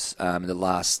quarterfinals in the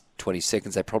last 20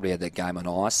 seconds. They probably had that game on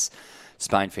ice.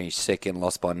 Spain finished second,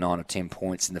 lost by 9 or 10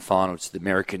 points in the final to the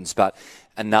Americans. But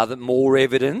more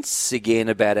evidence, again,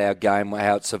 about our game,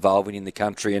 how it's evolving in the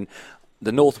country. And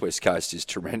the Northwest Coast is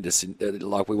tremendous.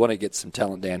 Like, we want to get some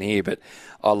talent down here, but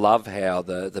I love how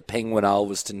the Penguin,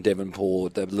 Ulverston,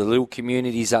 Devonport, the little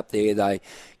communities up there, they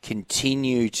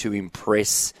continue to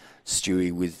impress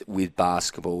Stewie with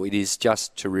basketball. It is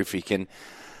just terrific, and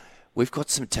we've got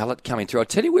some talent coming through. I'll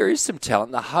tell you where is some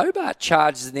talent. The Hobart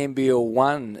Chargers in NBL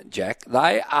 1, Jack,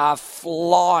 they are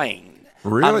flying.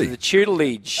 Really? Under the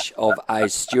tutelage of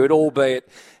Ace Stewart, albeit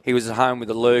he was at home with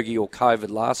a lurgy or COVID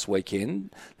last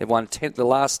weekend. They've won the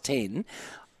last 10.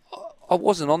 I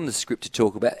wasn't on the script to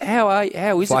talk about how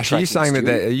is Flash, it. are you saying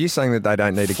that they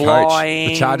don't need a Flying.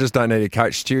 coach? The Chargers don't need a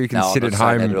coach. Stewie can sit at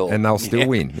home and they'll still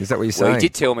win. Is that what you're saying? Well, he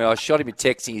did tell me. I shot him a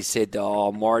text and he said,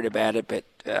 I'm worried about it. But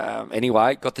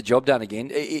anyway, got the job done again.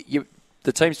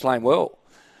 The team's playing well.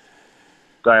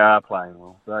 They are playing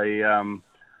well. They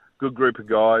good group of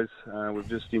guys. We've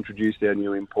just introduced our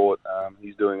new import.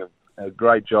 He's doing a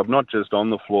great job, not just on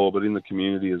the floor, but in the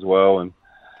community as well. And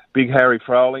big Harry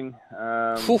Froling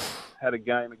had a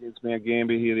game against Mount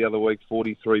Gambier here the other week,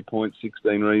 43 points,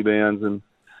 16 rebounds. And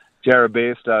Jared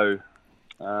Bairstow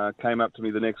came up to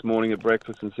me the next morning at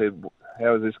breakfast and said,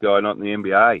 how is this guy not in the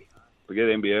NBA? Forget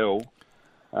NBL.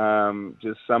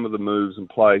 Just some of the moves and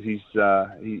plays. He's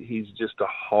just a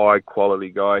high-quality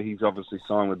guy. He's obviously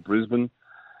signed with Brisbane.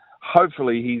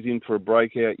 Hopefully he's in for a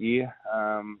breakout year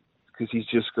because he's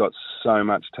just got so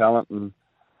much talent. And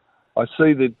I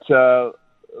see that a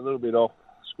little bit off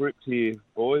script here,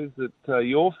 boys, that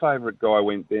your favourite guy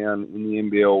went down in the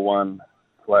NBL 1,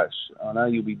 Flash. I know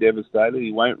you'll be devastated.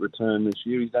 He won't return this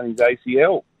year. He's done his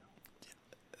ACL.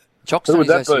 Jock's done his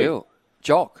ACL.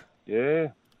 Jock? Yeah.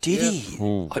 Did he?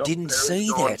 Ooh. I didn't see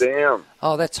Gone that. Down.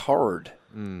 Oh, that's horrid.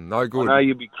 No good. I know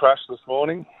you'll be crushed this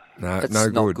morning. No, That's no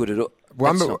not good. good at all.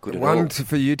 One That's not good at all.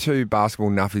 for you two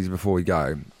basketball nuffies before we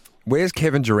go. Where's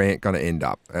Kevin Durant going to end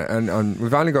up? And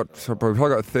we've only got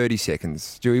 30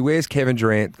 seconds. Stewie, where's Kevin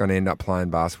Durant going to end up playing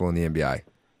basketball in the NBA?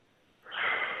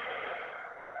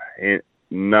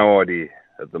 No idea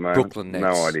at the moment. Brooklyn Nets.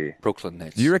 No idea. Brooklyn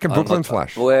Nets. Do you reckon Brooklyn,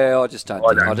 Flash? Well, I just don't.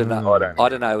 I don't know. I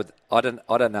don't know. I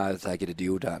don't know if they get a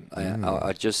deal done. Can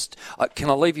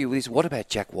I leave you with this? What about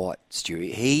Jack White,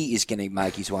 Stewie? He is going to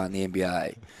make his way in the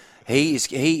NBA.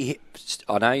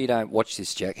 I know you don't watch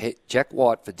this, Jack. Jack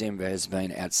White for Denver has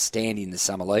been outstanding in the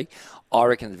Summer League. I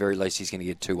reckon at the very least he's going to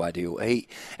get a two-way deal.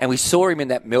 And we saw him in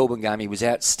that Melbourne game. He was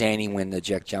outstanding when the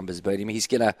Jack Jumpers beat him. He's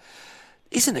going to.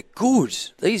 Isn't it good?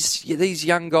 These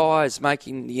young guys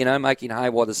making hay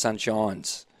while the sun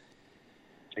shines.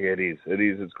 Yeah, it is. It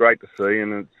is. It's great to see,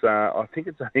 and it's. I think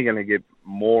it's only going to get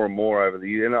more and more over the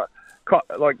year.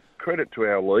 And credit to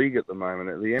our league at the moment.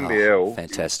 At the NBL,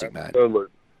 fantastic, mate.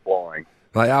 Absolute flying.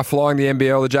 They are flying the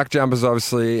NBL. The Jack Jumpers,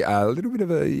 obviously, a little bit of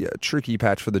a tricky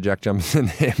patch for the Jack Jumpers and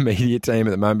their media team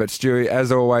at the moment. But, Stewie,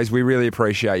 as always, we really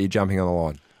appreciate you jumping on the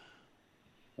line.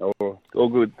 Oh, all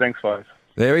good. Thanks, guys.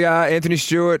 There we are. Anthony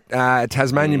Stewart,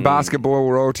 Tasmanian basketball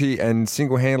royalty, and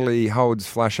single-handedly holds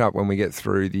Flash up when we get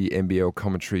through the NBL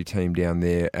commentary team down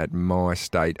there at My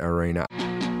State Arena.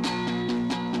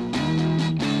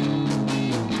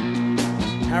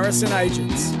 Harrison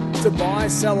Agents. To buy,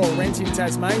 sell or rent in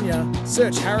Tasmania,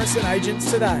 search Harrison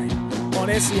Agents today. On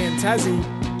SEN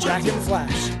Tassie, Jack and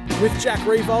Flash. With Jack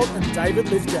Revolt and David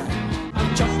Lithgow.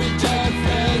 I'm jumping Jack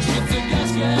Flash, it's a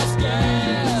gas, gas,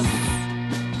 gas.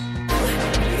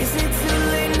 Is it too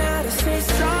late now to say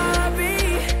sorry?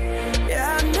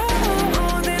 Yeah, I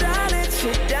know that I let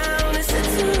you down. Is it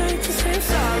too late to say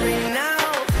sorry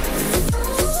now?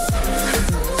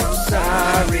 I'm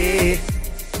sorry.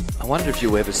 I wonder if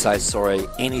you ever say sorry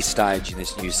any stage in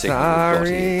this new segment.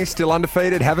 Sorry, still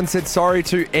undefeated. Haven't said sorry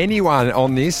to anyone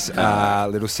on this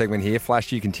little segment here.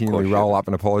 Flash, you continually roll up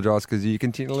and apologise because you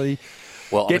continually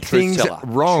get things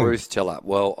wrong. Truth teller.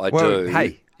 Well, I do.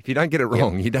 Hey, if you don't get it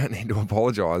wrong, you don't need to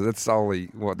apologise. That's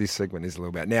solely what this segment is all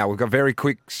about. Now, we've got very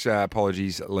quick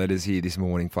apologies letters here this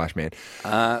morning, Flashman.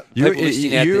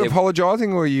 You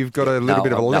apologising, or you've got a little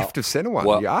bit of a left of centre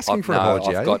one? You're asking for an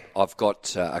apology, I've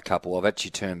got a couple. I've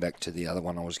actually turned back to the other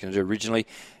one I was going to do originally.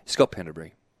 Scott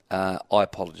Pendlebury. I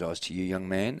apologise to you, young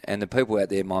man. And the people out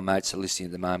there, my mates are listening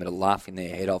at the moment, are laughing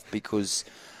their head off because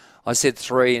I said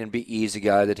 3 and a bit years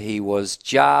ago that he was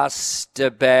just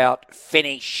about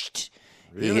finished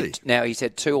Really? He's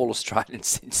had 2 All-Australians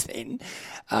since then.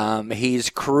 He is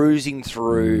cruising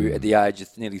through at the age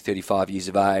of nearly 35 years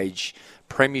of age.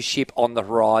 Premiership on the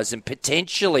horizon,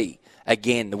 potentially.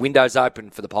 Again, the window's open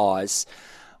for the Pies.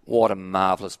 What a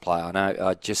marvellous player. I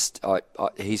know.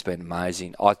 He's been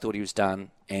amazing. I thought he was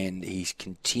done, and he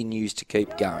continues to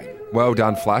keep going. Well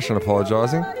done, Flash, on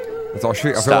apologising. I feel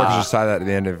like I should say that at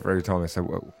the end of every time I say,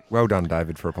 well done,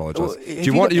 David, for apologising.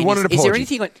 Well, Do you want an apology? Is there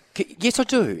anything? Yes, I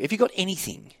do. Have you got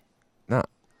anything? No.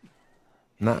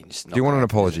 Do you want an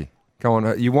apology? Go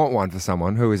on. You want one for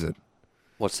someone. Who is it?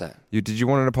 What's that? Did you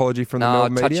want an apology from the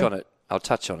Melbourne media? I'll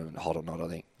touch on it in Hot or Not, I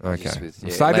think. Okay.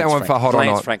 Save that one for Hot or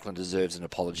Not. Lance Franklin deserves an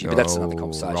apology, but that's another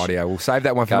conversation. Rightio. We'll save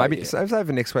that one for save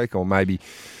for next week or maybe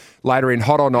later in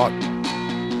Hot or Not.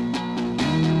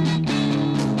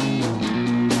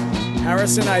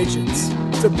 Harrison Agents.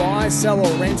 To buy, sell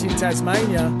or rent in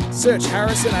Tasmania, search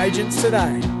Harrison Agents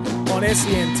today. On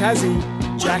SEN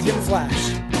Tassie, Jack and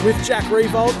Flash. With Jack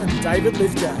Revolt and David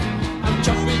Lithgow. I'm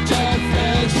jumping Jack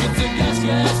Flash, it's a gas,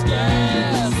 gas,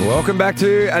 gas. Welcome back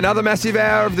to another massive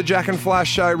hour of the Jack and Flash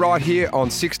show right here on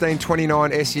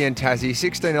 1629 SEN Tassie,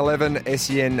 1611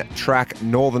 SEN Track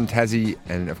Northern Tassie,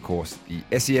 and of course the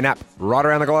SEN app right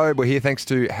around the globe. We're here thanks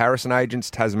to Harrison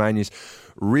Agents, Tasmania's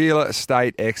real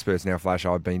estate experts. Now, Flash,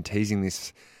 I've been teasing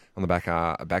this on the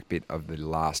back bit of the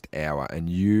last hour, and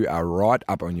you are right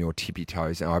up on your tippy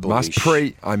toes. And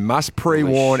I must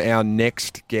pre-warn our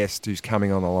next guest who's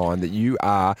coming on the line that you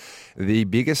are the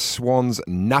biggest Swans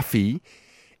nuffy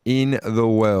in the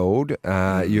world.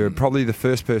 You're probably the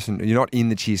first person. You're not in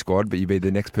the cheer squad, but you'll be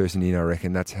the next person in, I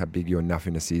reckon. That's how big your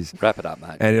nuffiness is. Wrap it up,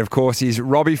 mate. And of course, he's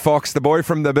Robbie Fox, the boy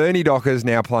from the Burnie Dockers,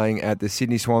 now playing at the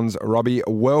Sydney Swans. Robbie,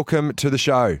 welcome to the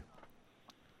show.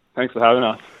 Thanks for having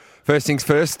us. First things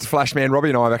first, Flashman Robbie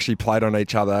and I have actually played on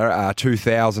each other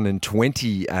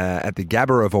 2020 at the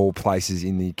Gabba of all places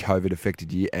in the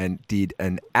COVID-affected year and did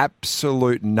an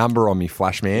absolute number on me,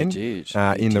 Flashman, in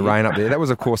the rain up there. That was,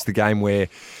 of course, the game where...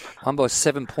 I'm by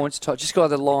 7 points. Just got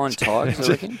over the line, Tigers,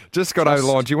 I reckon. Just got over the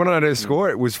line. Do you want to know the score?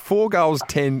 It was 4 goals,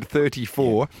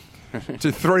 10-34.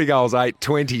 To 3 goals,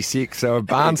 8-26. So a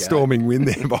barnstorming win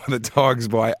there by the Tigers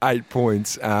by 8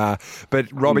 points.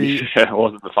 But Robbie... Yeah, it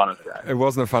wasn't the funnest game. It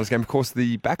wasn't the funnest game. Of course,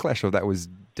 the backlash of that was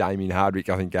Damien Hardwick,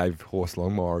 I think, gave Horst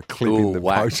Longmire a clip in the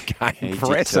post-game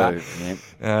presser.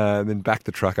 Then backed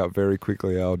the truck up very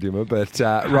quickly, old Dimmer. But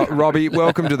Robbie,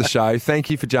 welcome to the show. Thank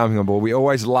you for jumping on board. We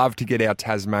always love to get our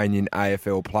Tasmanian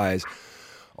AFL players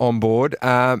on board.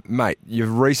 Mate, your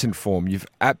recent form, you've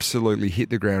absolutely hit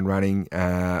the ground running.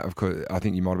 Of course, I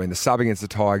think you might have been the sub against the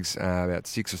Tigers about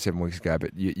 6 or 7 weeks ago,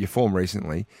 but your form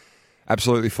recently,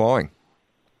 absolutely flying.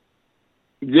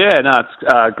 Yeah, no,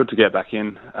 it's good to get back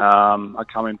in. I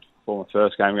come in for my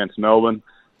first game against Melbourne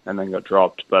and then got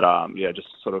dropped. But, just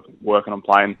sort of working on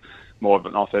playing more of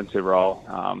an offensive role.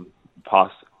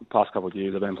 Past couple of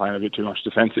years I've been playing a bit too much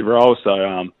defensive role.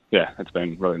 So, it's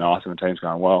been really nice and the team's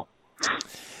going well.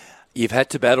 You've had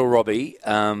to battle, Robbie,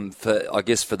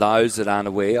 for those that aren't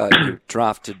aware, you were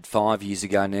drafted 5 years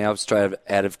ago now, straight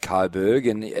out of Coburg,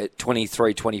 and at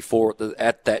 23, 24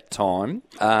 at that time.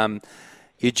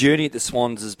 Your journey at the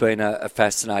Swans has been a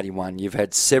fascinating one. You've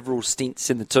had several stints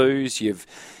in the twos.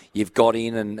 You've got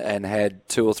in and had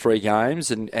 2 or 3 games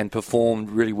and performed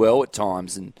really well at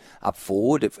times. And up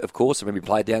forward, of course, I remember you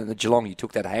played down in the Geelong. You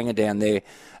took that hanger down there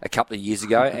a couple of years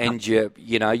ago, and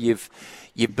you've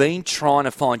been trying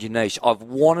to find your niche. I've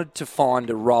wanted to find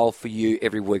a role for you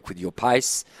every week with your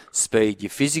pace, speed, your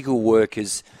physical work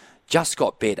has just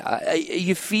got better. Are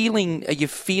you feeling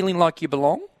like you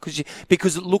belong?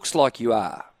 Because it looks like you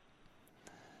are.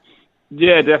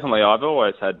 Yeah, definitely. I've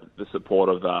always had the support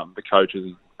of the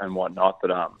coaches and whatnot, but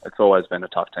it's always been a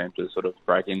tough team to sort of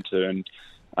break into. And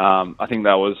I think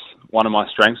that was one of my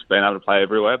strengths, being able to play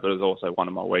everywhere, but it was also one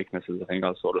of my weaknesses. I think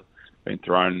I've sort of been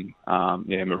thrown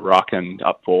in a ruck and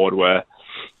up forward where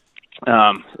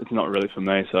it's not really for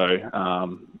me. So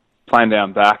playing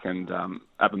down back and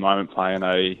at the moment playing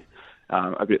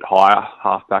a bit higher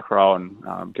half-back role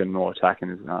and getting more attacking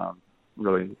is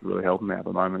really, really helping me at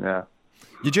the moment, yeah.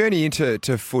 Your journey into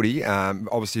footy,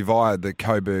 obviously via the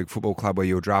Coburg Football Club where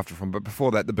you were drafted from, but before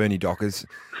that, the Burnie Dockers.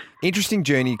 Interesting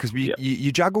journey because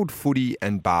you juggled footy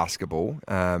and basketball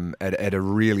at a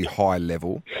really high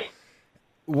level.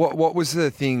 What was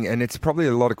the thing, and it's probably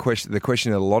the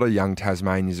question of a lot of young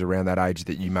Tasmanians around that age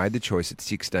that you made the choice at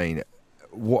 16.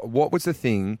 What was the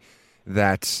thing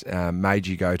that made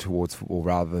you go towards football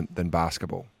rather than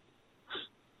basketball?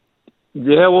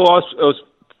 Yeah, well, it was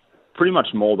pretty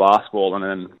much more basketball, and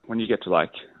then when you get to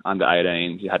like under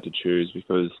 18s, you had to choose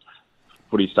because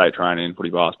footy state training, footy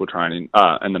basketball training,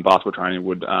 and then basketball training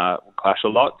would clash a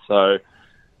lot. So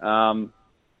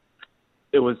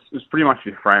it was pretty much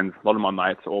with friends. A lot of my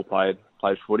mates all played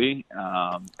footy,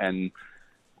 and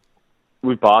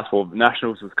with basketball,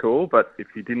 nationals was cool. But if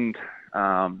you didn't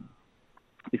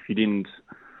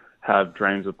have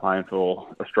dreams of playing for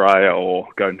Australia or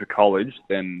going to college,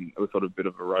 then it was sort of a bit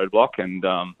of a roadblock. And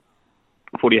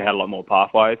footy had a lot more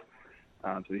pathways.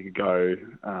 So you could go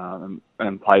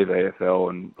and play the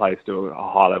AFL and play still a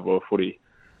high level of footy.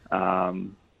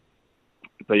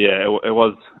 But yeah, it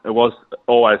was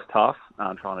always tough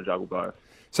trying to juggle both.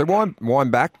 So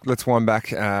wind back. Let's wind back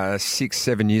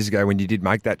 6-7 years ago when you did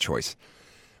make that choice.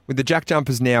 With the Jack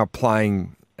Jumpers now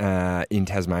playing in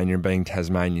Tasmania and being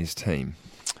Tasmania's team,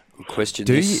 Good question.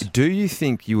 do you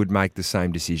think you would make the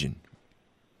same decision?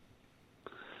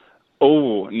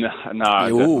 Oh, no,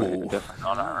 definitely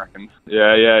not, I reckon.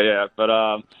 Yeah. But,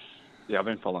 I've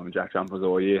been following the Jack Jumpers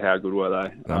all year. How good were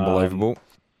they? Unbelievable.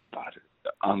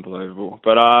 Unbelievable.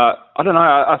 But, I don't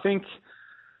know. I think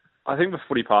the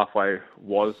footy pathway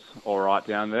was all right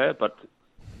down there, but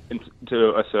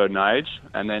to a certain age.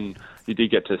 And then you did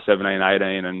get to 17,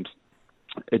 18, and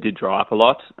it did dry up a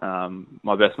lot.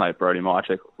 My best mate, Brody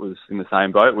Mychek, was in the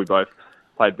same boat. We both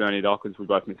played Burnie Dockers. We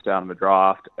both missed out on the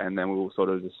draft, and then we were sort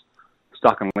of just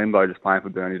stuck in limbo, just playing for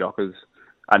Burnie Dockers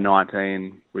at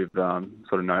 19 with sort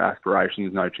of no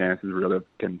aspirations, no chances really of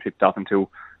getting picked up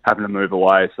until having to move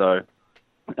away. So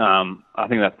I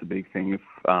think that's the big thing. If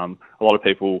a lot of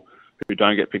people who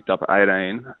don't get picked up at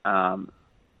 18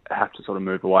 have to sort of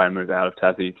move away and move out of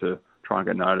Tassie to try and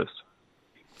get noticed.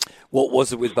 What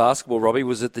was it with basketball, Robbie?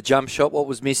 Was it the jump shot? What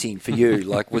was missing for you?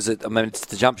 Like, was it? I mean, it's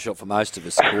the jump shot for most of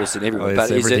us, of course, and everyone.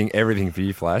 But everything for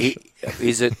you, Flash.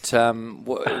 Is it?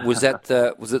 Was it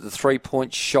the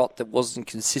 3-point shot that wasn't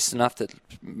consistent enough that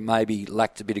maybe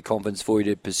lacked a bit of confidence for you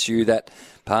to pursue that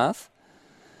path?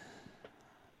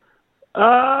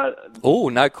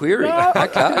 No query.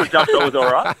 Okay. My jump shot was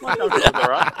all right.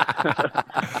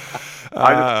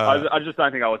 I just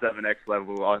don't think I was at the next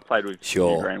level. I played with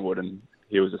Hugh Greenwood, and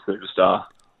he was a superstar.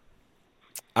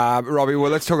 Robbie,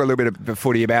 well, let's talk a little bit of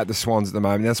footy about the Swans at the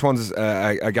moment. Now, the Swans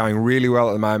are going really well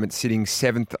at the moment, sitting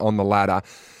 7th on the ladder.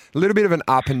 A little bit of an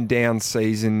up and down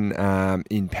season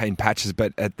in patches,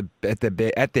 but at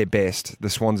their best, the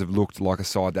Swans have looked like a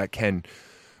side that can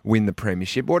win the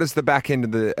premiership. What does the back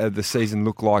end of the season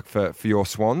look like for your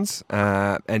Swans?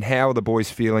 And how are the boys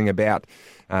feeling about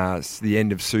the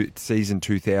end of season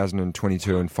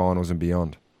 2022 and finals and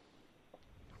beyond?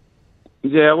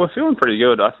 Yeah, we're feeling pretty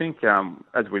good. I think,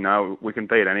 as we know, we can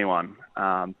beat anyone,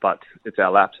 but it's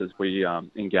our lapses.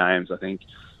 In games, I think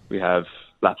we have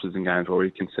lapses in games where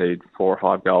we concede 4 or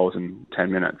 5 goals in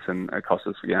 10 minutes, and it costs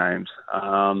us the games.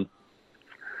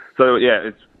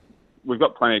 We've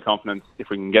got plenty of confidence if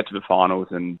we can get to the finals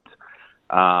and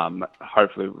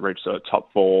hopefully reach the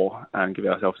top 4 and give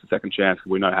ourselves a second chance.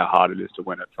 We know how hard it is to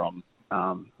win it from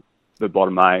the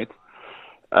bottom 8.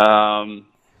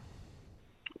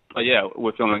 But yeah,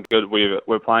 we're feeling good.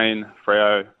 We're playing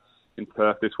Freo in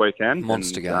Perth this weekend.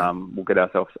 Monster game. We'll get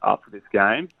ourselves up for this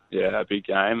game. Yeah, a big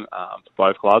game for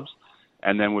both clubs.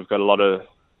 And then we've got a lot of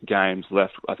games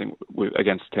left, I think,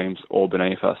 against teams all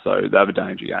beneath us. So they have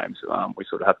danger games. We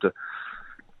sort of have to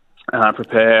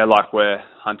prepare like we're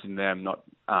hunting them, not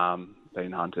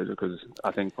being hunted, because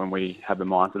I think when we have the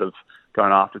mindset of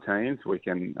going after teams, we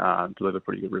can deliver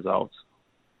pretty good results.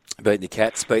 Beating the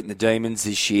Cats, beating the Demons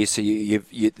this year, so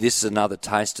this is another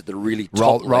taste at the really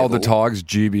top roll the level. Tigers,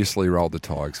 dubiously roll the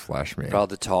Tigers, Flash, man. Roll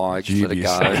the Tigers, let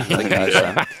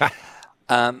it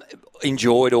go.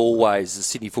 Enjoyed always the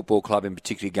Sydney Football Club in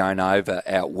particular going over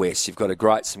out west. You've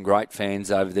got some great fans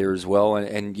over there as well,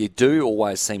 and you do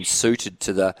always seem suited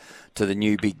to the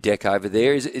new big deck over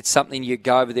there. Is it something you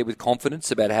go over there with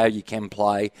confidence about how you can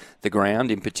play the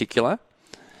ground in particular?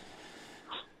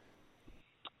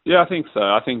 Yeah, I think so.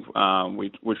 I think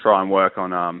we try and work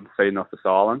on feeding off the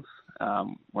silence.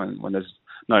 When there's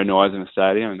no noise in the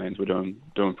stadium, it means we're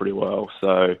doing pretty well.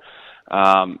 So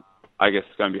I guess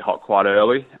it's going to be hot quite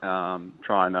early.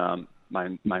 Try and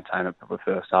maintain it for the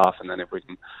first half, and then if we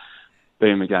can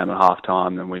be in the game at half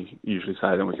time, then we usually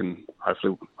say then we can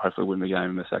hopefully win the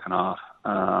game in the second half.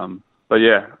 But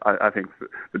yeah, I think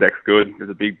the deck's good.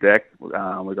 It's a big deck. We've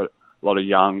got a lot of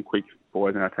young, quick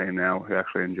boys in our team now who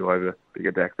actually enjoy the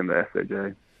bigger deck than the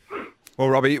SCG. Well,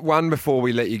 Robbie, one before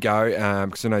we let you go,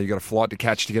 because I know you've got a flight to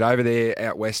catch to get over there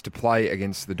out west to play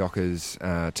against the Dockers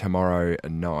tomorrow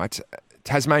night.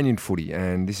 Tasmanian footy,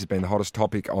 and this has been the hottest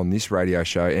topic on this radio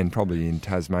show and probably in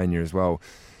Tasmania as well.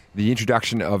 The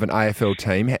introduction of an AFL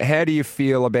team. How do you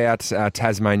feel about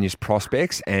Tasmania's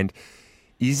prospects, and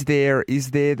Is there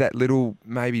that little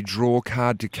maybe draw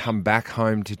card to come back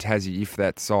home to Tassie if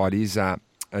that side is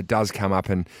does come up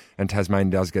and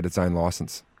Tasmania does get its own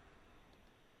licence?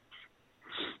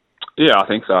 Yeah, I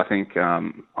think so. I think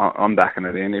I'm backing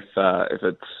it in if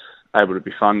it's able to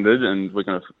be funded and we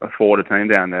can afford a team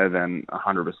down there, then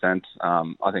 100%.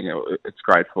 I think it's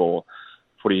great for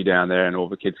footy down there and all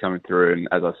the kids coming through, and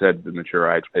as I said, the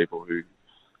mature age people who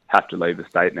have to leave the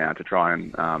state now to try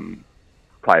and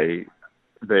play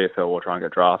VFL or try and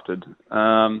get drafted.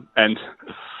 And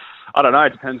I don't know,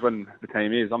 it depends when the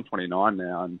team is. I'm 29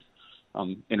 now and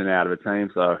I'm in and out of a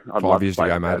team, so I'd 5 years to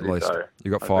go, mate, at least. So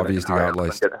You've got 5 years to go at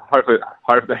least. Hopefully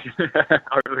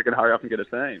they can hurry up and get a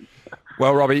team.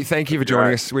 Well, Robbie, thank you for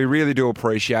joining us. We really do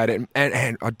appreciate it.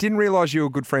 And I didn't realise you were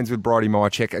good friends with Brodie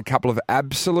Mychek, a couple of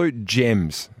absolute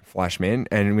gems, Flashman.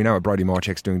 And we know what Brodie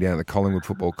Mychek's doing down at the Collingwood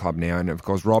Football Club now. And, of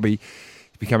course, Robbie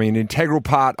is becoming an integral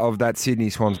part of that Sydney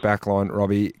Swans backline.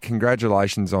 Robbie,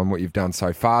 congratulations on what you've done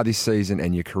so far this season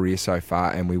and your career so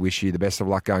far. And we wish you the best of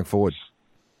luck going forward.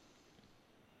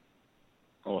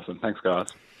 Awesome. Thanks, guys.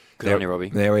 Good on you, Robbie.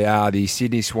 There we are, the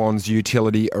Sydney Swans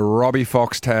utility, Robbie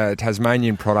Fox,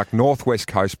 Tasmanian product, Northwest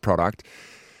Coast product.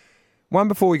 One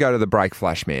before we go to the break,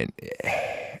 Flashman,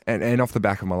 and off the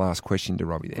back of my last question to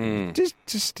Robbie there,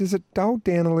 just does it dull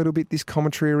down a little bit, this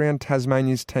commentary around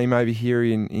Tasmania's team over here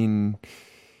in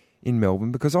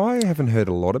Melbourne? Because I haven't heard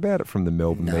a lot about it from the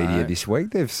Melbourne media this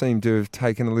week. They've seemed to have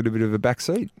taken a little bit of a back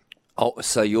seat. Oh,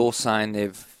 so you're saying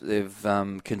they've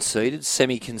conceded,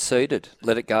 semi-conceded,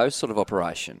 let it go sort of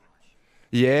operation?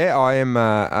 Yeah, I am.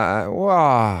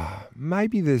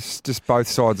 Maybe there's just both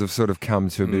sides have sort of come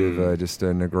to a bit of just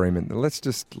an agreement. Let's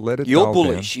just let it. You're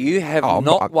bullish. Down. You have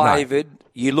not wavered. No.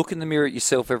 You look in the mirror at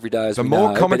yourself every day. The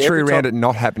more commentary around it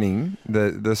not happening,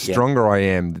 the stronger I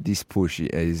am that this push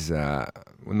is. I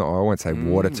won't say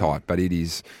watertight, but it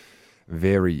is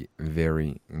very,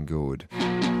 very good.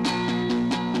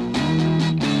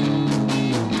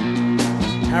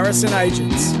 Harrison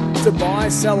Agents. To buy,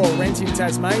 sell or rent in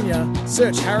Tasmania,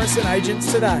 search Harrison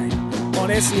Agents today. On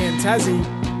SEN Tassie,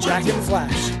 Jack and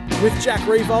Flash. With Jack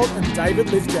Revolt and David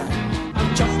Lithgow.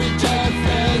 I'm jumping Jack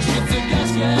Flash with the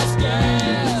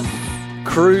gas.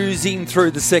 Cruising through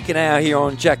the second hour here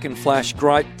on Jack and Flash.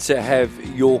 Great to have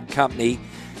your company.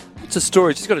 What's the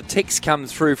story? Just got a text come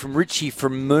through from Richie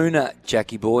from Moona,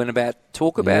 Jackie boy, and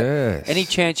talk about any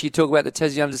chance you talk about the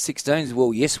Tassie under-16s?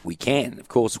 Well, yes, we can. Of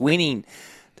course, winning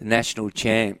the national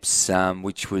champs,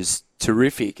 which was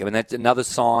terrific. I mean, that's another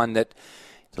sign that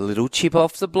the little chip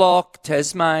off the block,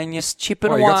 Tasmania's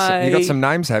chipping away. You got some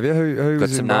names, have you? Who got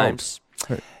some names?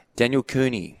 Daniel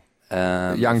Cooney.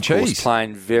 Young Cheese.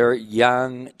 Playing very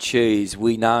young Cheese.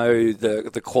 We know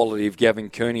the quality of Gavin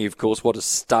Cooney, of course. What a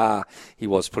star he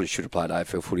was. Probably should have played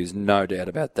AFL footy. There's no doubt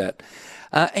about that.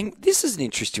 And this is an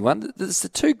interesting one. There's the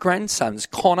two grandsons,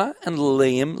 Connor and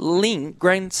Liam Ling,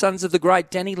 grandsons of the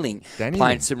great Danny Ling,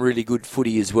 playing some really good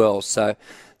footy as well. So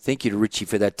thank you to Richie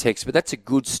for that text. But that's a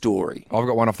good story. I've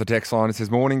got one off the text line. It says,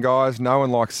 "Morning, guys. No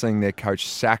one likes seeing their coach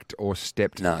sacked or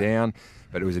stepped down,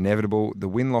 but it was inevitable. The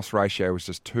win-loss ratio was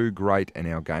just too great and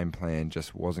our game plan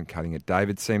just wasn't cutting it.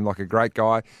 David seemed like a great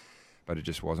guy, but it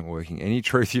just wasn't working. Any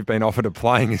truth you've been offered a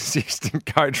playing assistant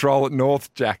coach role at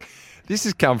North, Jack?" This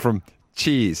has come from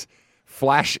Cheers.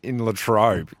 Flash in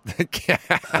Latrobe. The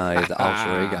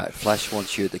alter ego. Flash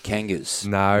wants you at the Kangas.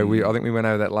 No, I think we went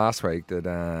over that last week that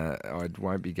I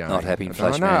won't be going. Not happy in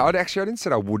Flash. No, I didn't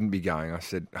say I wouldn't be going. I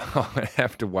said I'd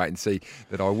have to wait and see,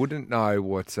 that I wouldn't know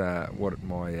what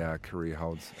my career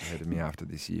holds ahead of me after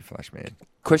this year, Flash man.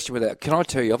 Question without. Can I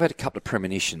tell you, I've had a couple of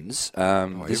premonitions.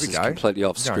 This is completely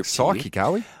off script. Psychic,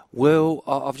 are we? Well,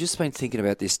 I've just been thinking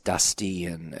about this Dusty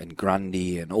and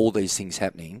Grundy and all these things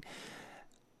happening.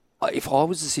 If I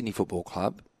was the Sydney Football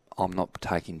Club, I'm not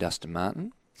taking Dustin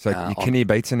Martin. So Kinnear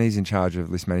Beatson, he's in charge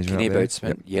of list management. Kinnear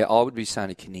Beatson, yeah, I would be saying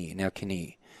to Kinnear. Now,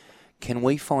 Kinnear, can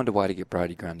we find a way to get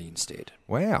Brodie Grundy instead?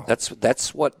 Wow,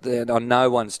 that's what. No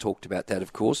one's talked about that,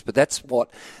 of course, but that's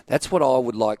what I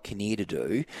would like Kinnear to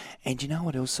do. And you know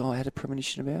what else I had a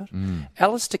premonition about?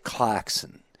 Alistair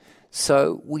Clarkson.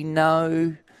 So we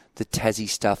know the Tassie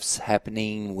stuff's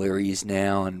happening, where he is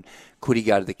now, and could he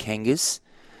go to the Kangas?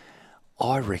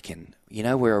 I reckon, you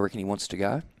know where I reckon he wants to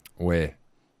go? Where?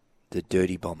 The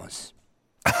Dirty Bombers.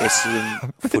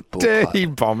 Essendon Football Dirty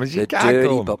Club. Bombers, you the can't Dirty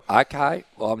call them. Okay,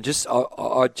 well,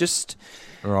 I just...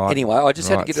 Right. Anyway, I just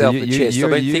had to get it off the chest.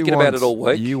 I've been thinking about it all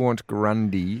week. You want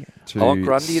Grundy to... I want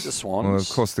Grundy at the Swans. Well, of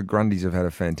course, the Grundys have had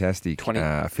a fantastic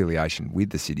affiliation with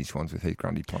the Sydney Swans, with Heath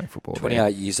Grundy playing football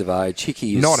 28 years of age.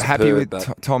 Hickey is not happy with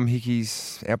but Tom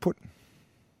Hickey's output?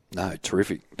 No,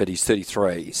 terrific. But he's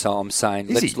 33, so I'm saying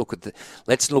Is let's he? look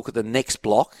at the next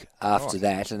block after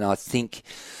that, and I think,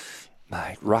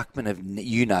 mate, Ruckman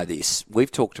you know this.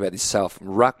 We've talked about this so often.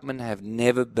 Ruckman have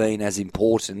never been as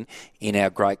important in our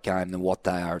great game than what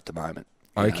they are at the moment.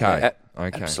 You know,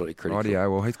 Okay. absolutely critical.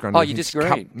 Rightio. Well, Heath Grundy. Oh, you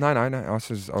disagree? No. I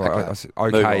said, Okay. I said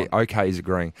Move okay. on. Okay is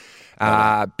agreeing.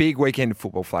 Big weekend of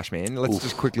football, Flash man. Let's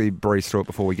just quickly breeze through it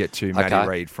before we get to Matty Okay.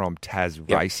 Reid from Taz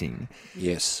Yep. Racing.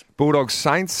 Yes. Bulldogs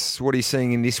Saints. What are you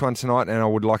seeing in this one tonight? And I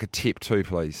would like a tip too,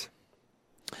 please.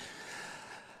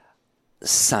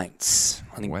 Saints.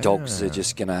 I think Wow. Dogs are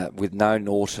just going to, with no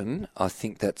Norton, I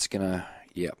think that's going to,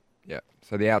 Yeah.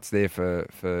 So the outs there for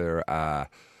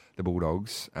the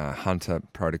Bulldogs: Hunter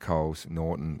protocols,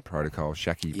 Norton protocols,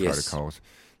 Shaki Yes. protocols,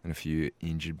 and a few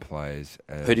injured players.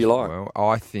 Who do you like? Well,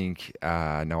 I think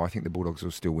I think the Bulldogs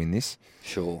will still win this.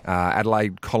 Sure.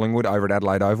 Adelaide Collingwood over at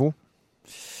Adelaide Oval.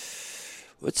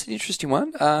 Well, it's an interesting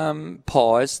one.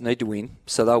 Pies need to win,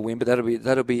 so they'll win, but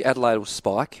that'll be Adelaide will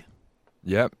spike.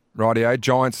 Yep. Rightio.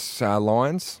 Giants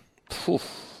Lions.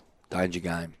 Oof, danger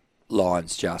game.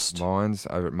 Lions just. Lions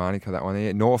over at Manuka. That one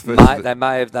there. North versus They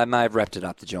may have wrapped it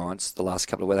up. The Giants the last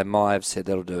couple of weeks. They may have said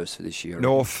that'll do us for this year.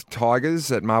 North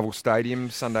Tigers at Marvel Stadium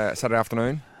Saturday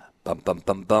afternoon.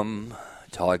 Bum.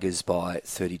 Tigers by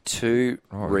 32.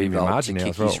 Oh, give me a Revolt to margin now kick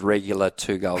as well. his regular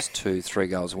 2 goals 2, 3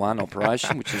 goals 1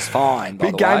 operation, which is fine. By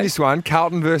Big the game way. this one.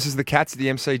 Carlton versus the Cats at the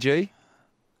MCG.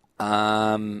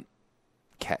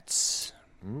 Cats.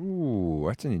 Ooh,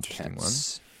 that's an interesting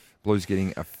Cats. one. Blues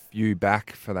getting a few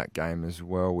back for that game as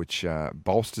well, which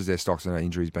bolsters their stocks. I know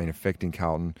injuries been affecting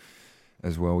Carlton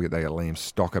as well. They got Liam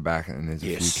Stocker back, and there's a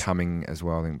Yes. few coming as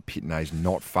well. I think Pitney's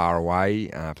not far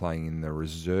away, playing in the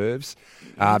reserves.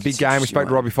 Big game. We spoke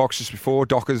to Robbie Fox just before.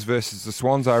 Dockers versus the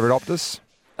Swans over at Optus.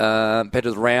 Better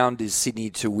the round is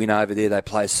Sydney to win over there. They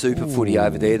play super footy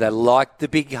over there. They like the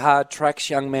big hard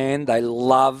tracks, young man. They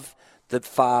love the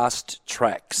fast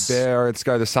tracks. There, let's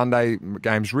go the Sunday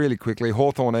games really quickly.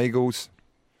 Hawthorn Eagles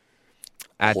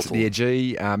at Hawthorn. the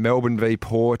G. Melbourne v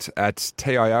Port at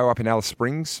TIO up in Alice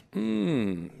Springs.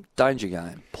 Danger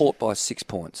game. Port by 6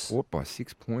 points. Port by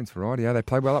 6 points, right? Yeah, they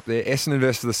played well up there. Essendon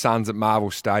versus the Suns at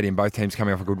Marvel Stadium. Both teams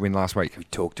coming off a good win last week. We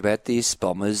talked about this.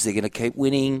 Bombers, they're going to keep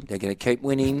winning.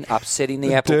 Upsetting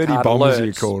the apple Dirty cart Bombers, alerts.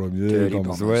 you call them. Yeah, Dirty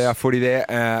Bombers. Bombers. Well, our footy there.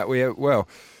 Well,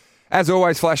 as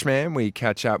always, Flashman, we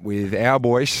catch up with our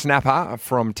boy, Snapper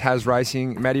from Taz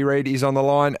Racing. Matty Reid is on the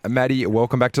line. Matty,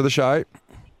 welcome back to the show.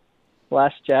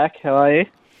 Flash Jack, how are you?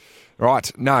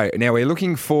 Right, now we're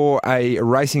looking for a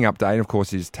racing update. Of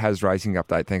course, it's Taz Racing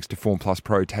Update, thanks to Form Plus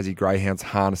Pro, Tassie Greyhounds,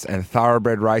 Harness and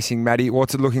Thoroughbred Racing. Matty,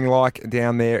 what's it looking like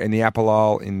down there in the Apple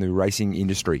Isle in the racing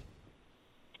industry?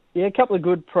 Yeah, a couple of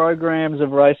good programs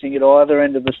of racing at either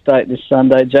end of the state this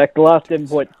Sunday, Jack. The last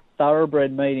Devonport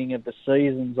Thoroughbred meeting of the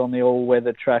season's on the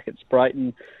all-weather track at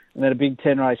Sprayton, and then a big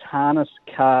 10-race harness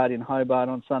card in Hobart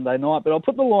on Sunday night. But I'll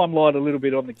put the limelight a little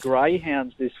bit on the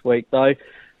Greyhounds this week, though.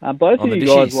 Both On of the you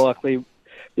guys dishes.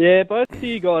 both of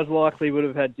you guys likely would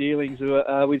have had dealings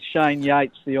with Shane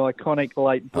Yates, the iconic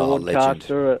late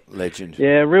broadcaster. Legend.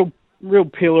 Yeah, real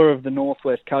pillar of the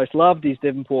Northwest Coast. Loved his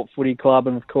Devonport Footy Club,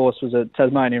 and of course was a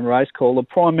Tasmanian race caller,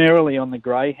 primarily on the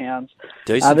Greyhounds.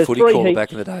 Decent there's footy three caller heats.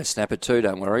 back in the day. Snapper too,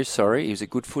 don't worry. Sorry, he was a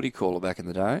good footy caller back in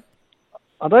the day.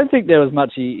 I don't think there was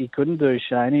much he couldn't do,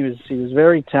 Shane. He was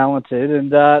very talented,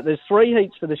 and there's 3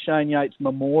 heats for the Shane Yates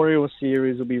Memorial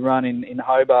Series will be run in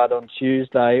Hobart on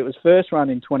Tuesday. It was first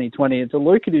run in 2020. It's a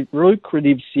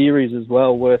lucrative series as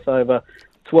well, worth over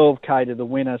 $12,000 to the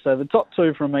winner. So the top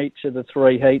 2 from each of the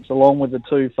 3 heats, along with the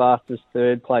 2 fastest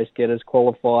third place getters,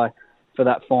 qualify for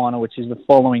that final, which is the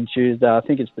following Tuesday. I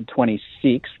think it's the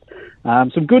 26th.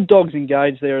 Some good dogs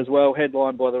engaged there as well,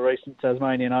 headlined by the recent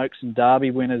Tasmanian Oaks and Derby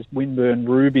winners Winburn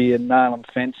Ruby and Nayland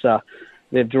Fencer.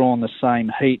 They've drawn the same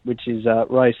heat, which is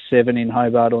race 7 in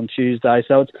Hobart on Tuesday.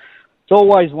 So it's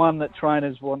always one that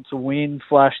trainers want to win,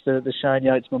 Flash, the Shane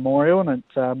Yates Memorial, and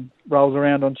it rolls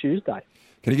around on Tuesday.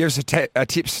 Can you give us a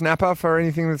tip, Snapper, for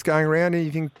anything that's going around?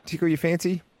 Anything tickle your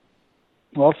fancy?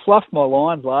 Well, I fluffed my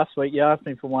lines last week. You asked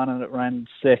me for one and it ran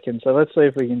second, so let's see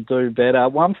if we can do better.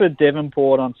 One for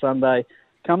Devonport on Sunday.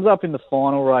 Comes up in the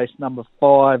final race, number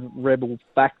 5, Rebel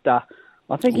Factor.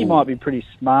 I think he might be pretty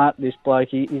smart, this bloke.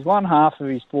 He's won half of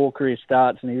his 4 career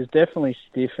starts, and he was definitely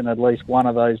stiff in at least one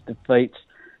of those defeats.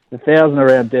 The 1,000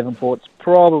 around Devonport's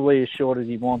probably as short as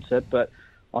he wants it, but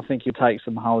I think he'll take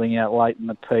some holding out late in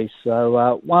the piece.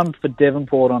 So one for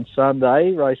Devonport on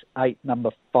Sunday, race 8, number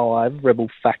 5, Rebel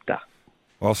Factor.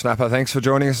 Well, Snapper, thanks for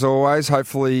joining us as always.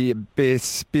 Hopefully a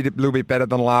little bit better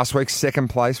than last week. Second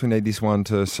place. We need this one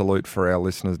to salute for our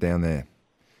listeners down there.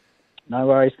 No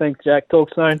worries. Thanks, Jack. Talk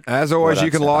soon. As always, Well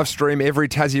you can done, live stream every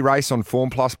Tassie race on Form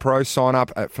Plus Pro. Sign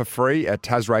up for free at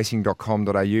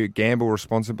tasracing.com.au. Gamble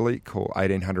responsibly. Call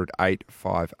 1800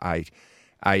 858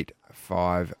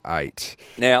 858.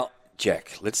 Now,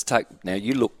 Jack, let's take. Now,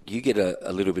 you get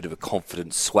a little bit of a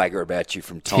confident swagger about you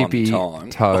from time Tippy to time.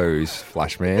 toes,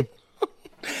 Flashman.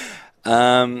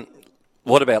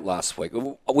 What about last week?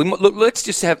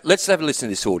 Let's have a listen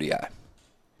to this audio.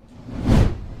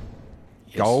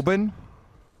 Goulburn,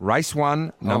 race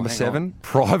 1, number hang 7,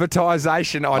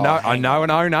 privatisation. I know an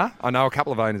owner. I know a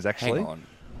couple of owners actually. Hang on.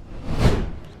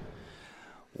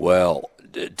 Well,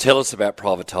 tell us about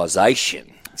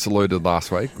privatisation. Saluted last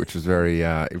week, which was very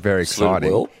very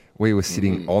exciting. Will. We were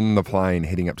sitting on the plane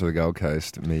heading up to the Gold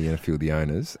Coast, me and a few of the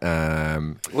owners.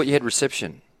 What, you had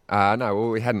reception? No, well,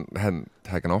 we hadn't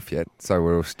taken off yet, so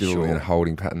we were still in a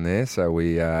holding pattern there. So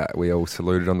we all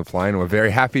saluted on the plane. We're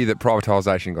very happy that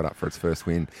privatisation got up for its first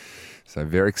win. So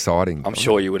very exciting. I'm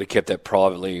sure you would have kept that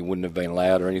privately. You wouldn't have been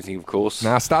loud or anything, of course.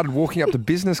 No, I started walking up to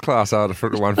business class after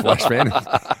one Flashman.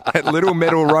 That little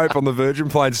metal rope on the Virgin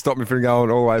plane stopped me from going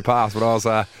all the way past, but I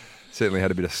was certainly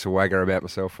had a bit of swagger about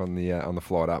myself on the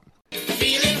flight up.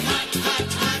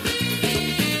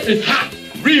 It's hot.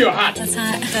 Real hot. That's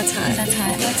hot. That's hot. That's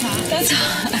hot. That's hot. That's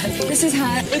hot. This is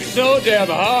hot. It's so damn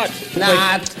hot.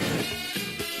 Not.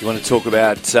 You want to talk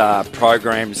about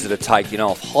programs that are taking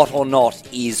off? Hot or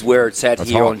Not is where it's at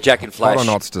here on Jack and Flash. Hot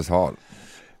or Not's just hot.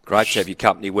 Great to have your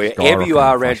company wherever you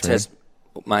are around Tasmania.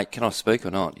 Mate, can I speak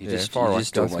or not? You just do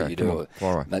what you do.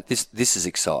 Mate, this is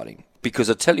exciting.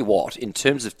 Because I tell you what, in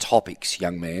terms of topics,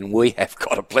 young man, we have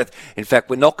got a plethora. In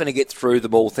fact, we're not going to get through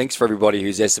them all. Thanks for everybody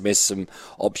who's SMSed some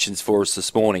options for us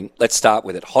this morning. Let's start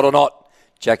with it. Hot or Not,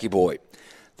 Jackie boy.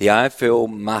 The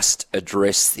AFL must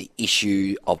address the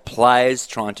issue of players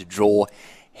trying to draw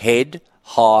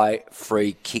head-high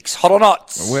free kicks. Hot or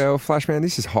not? Well, Flashman,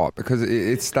 this is hot because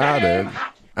it started.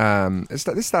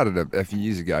 This started a few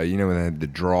years ago. You know, when they had the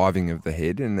driving of the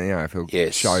head, and the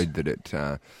AFL showed that it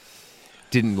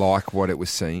didn't like what it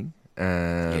was seeing.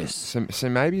 So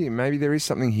maybe there is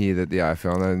something here that the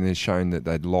AFL, and they've shown that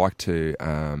they'd like to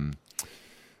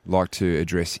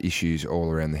address issues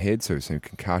all around the head. So we've seen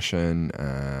concussion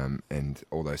and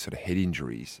all those sort of head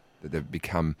injuries that they've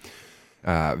become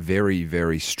very,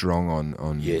 very strong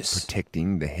on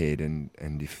protecting the head. And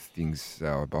if things,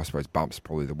 I suppose bumps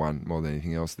probably the one more than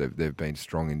anything else. They've been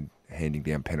strong in handing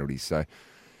down penalties. So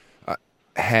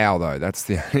how though? That's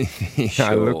the only thing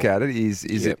I look at it is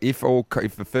it if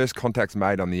the first contact's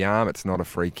made on the arm, it's not a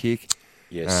free kick.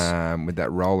 Yes. With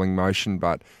that rolling motion,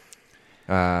 but.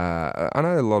 I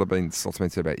know a lot have been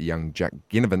said about young Jack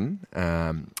Ginnivan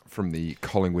from the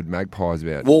Collingwood Magpies.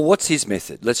 Well, what's his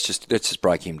method? Let's just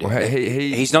break him down. Well,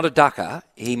 he's not a ducker.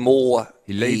 He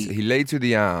leads with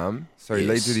the arm, so he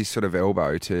leads with his sort of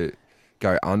elbow to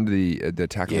go under the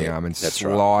tackling arm and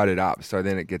slide it up, so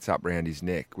then it gets up around his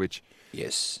neck, which.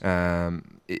 Yes.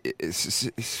 It's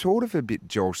sort of a bit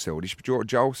Joel Selwoodish, but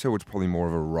Joel Selwood's probably more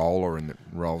of a roller and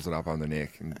rolls it up on the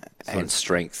neck. And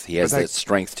strength. He has that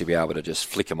strength to be able to just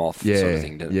flick him off sort of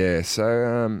thing. Yeah,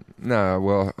 so,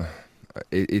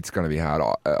 it's going to be hard.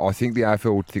 I think the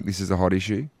AFL would think this is a hot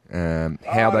issue.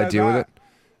 How they deal with it,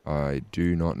 I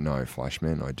do not know,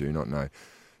 Flashman. I do not know.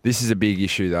 This is a big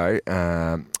issue, though.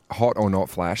 Hot or not,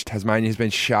 Flash, Tasmania has been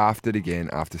shafted again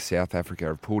after South Africa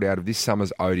have pulled out of this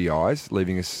summer's ODIs,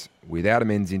 leaving us without a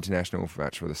men's international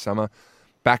match for the summer.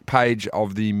 Back page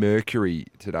of the Mercury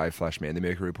today, Flashman. The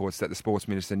Mercury reports that the Sports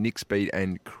Minister, Nick Speed,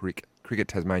 and Cricket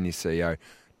Tasmania CEO,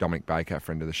 Dominic Baker,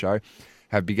 friend of the show,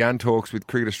 have begun talks with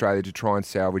Cricket Australia to try and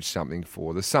salvage something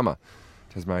for the summer.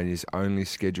 Tasmania's only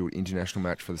scheduled international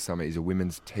match for the summer is a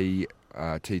women's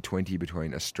T20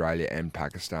 between Australia and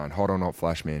Pakistan. Hot or not,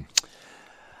 Flashman?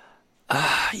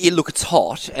 Look, it's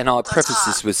hot, and I preface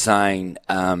this with saying,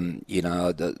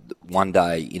 the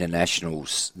one-day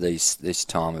internationals, this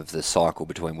time of the cycle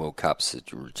between World Cups,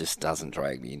 it just doesn't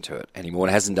drag me into it anymore.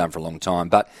 It hasn't done for a long time,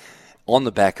 but on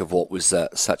the back of what was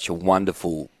such a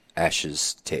wonderful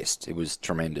Ashes test, it was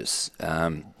tremendous.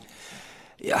 To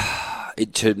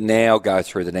now go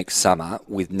through the next summer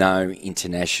with no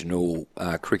international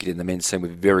cricket in the men's team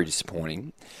would be very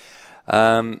disappointing.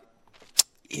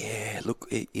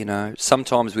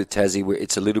 Sometimes with Tassie,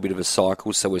 it's a little bit of a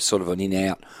cycle, so we're sort of an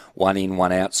in,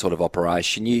 one out sort of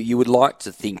operation. You would like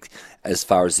to think, as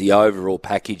far as the overall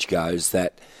package goes,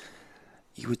 that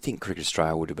you would think Cricket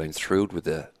Australia would have been thrilled with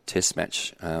the test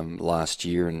match last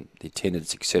year and the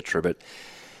attendance, etc. But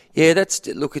yeah, it's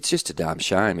just a damn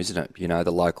shame, isn't it?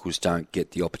 The locals don't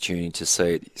get the opportunity to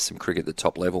see some cricket at the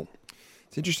top level.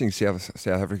 It's interesting, South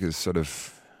Africa's sort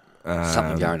of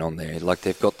Something going on there. Like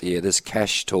they've got there's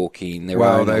cash talking. They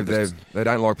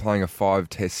don't like playing a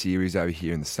 5-test series over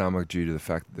here in the summer due to the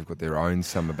fact that they've got their own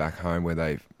summer back home where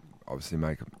they obviously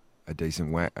make a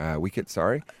decent wicket.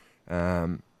 Sorry.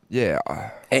 And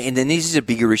then this is a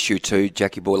bigger issue too,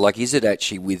 Jackie boy. Like, is it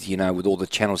actually with all the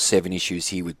Channel 7 issues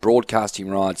here with broadcasting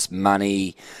rights,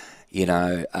 money,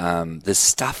 there's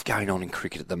stuff going on in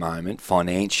cricket at the moment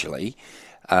financially,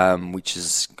 which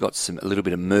has got a little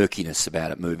bit of murkiness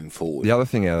about it moving forward. The other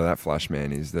thing out of that, Flash,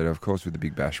 man, is that, of course, with the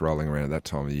Big Bash rolling around at that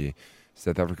time of the year,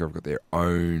 South Africa have got their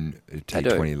own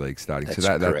T20 league starting. That's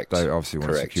so correct. They obviously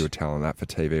want to secure talent that for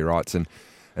TV rights and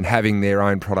having their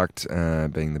own product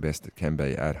being the best it can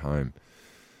be at home.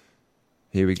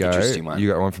 Here we go. Interesting one. You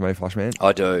got one for me, Flashman?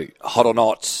 I do. Hot or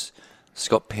not,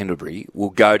 Scott Pendlebury will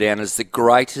go down as the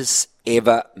greatest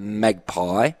ever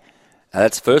Magpie.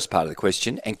 That's the first part of the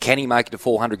question. And can he make it to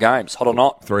 400 games? Hot or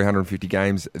not? 350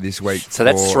 games this week. So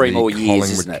that's 3 more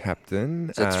years, isn't it?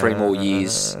 Captain. So that's 3 more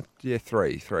years. Yeah,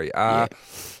 three. I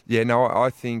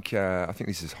think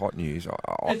this is hot news.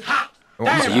 It's hot.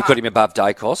 So you've got him above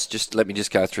Dacos. Let me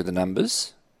go through the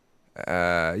numbers.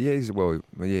 He's above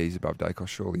Dacos,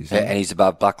 surely. And he's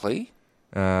above Buckley.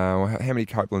 How many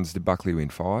Copelands did Buckley win?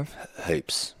 5?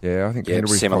 Heaps. Yeah, I think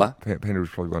similar. Pendlebury's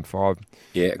probably won 5.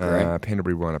 Yeah, agree.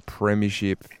 Pendlebury won a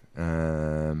premiership.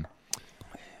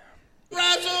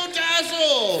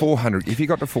 400. If you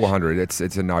got to 400, it's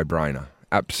a no-brainer.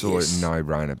 Absolute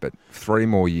no-brainer. But 3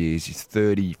 more years, he's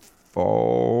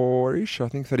 34-ish, I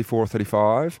think, 34 or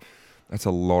 35. That's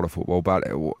a lot of football. But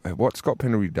what Scott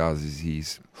Pendlebury does is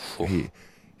he's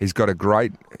got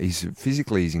he's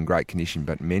in great condition,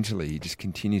 but mentally he just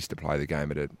continues to play the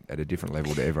game at a different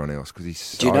level to everyone else because he's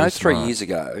so Do you know, smart.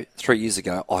 3 years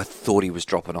ago, I thought he was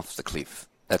dropping off the cliff.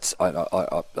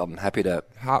 I'm happy to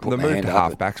put the my move hand to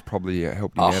up. half-backs probably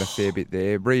helped him out a fair bit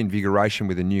there. Reinvigoration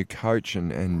with a new coach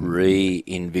and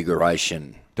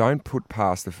reinvigoration. Don't put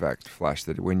past the fact, Flash,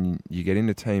 that when you get in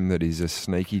a team that is a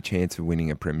sneaky chance of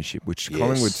winning a premiership, which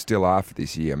Collingwood still are for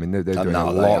this year. I mean, they're doing a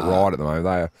lot right at the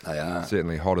moment. They are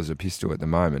certainly hot as a pistol at the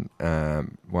moment.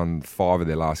 Won 5 of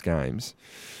their last games.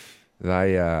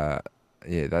 That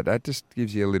just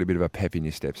gives you a little bit of a pep in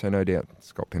your step. So no doubt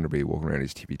Scott Pendlebury walking around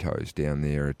his tippy toes down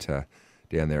there at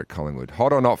Collingwood.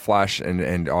 Hot or not, Flash,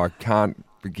 and I can't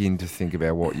begin to think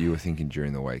about what you were thinking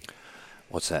during the week.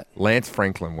 What's that? Lance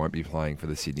Franklin won't be playing for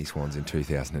the Sydney Swans in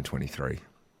 2023.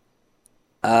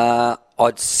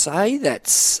 I'd say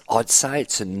it's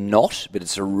a not, but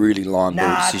it's a really line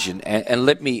ball decision. And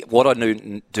what I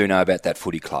do know about that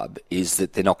footy club is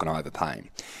that they're not going to overpay him.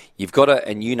 You've got to,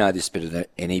 and you know this better than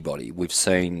anybody. We've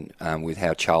seen with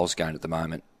how Charles going at the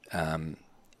moment on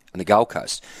the Gold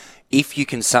Coast. If you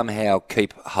can somehow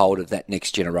keep hold of that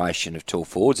next generation of tall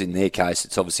forwards, in their case,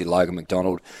 it's obviously Logan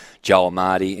McDonald, Joel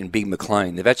Marty, and Big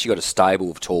McLean. They've actually got a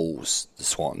stable of talls, the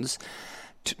Swans.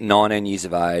 19 years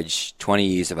of age, 20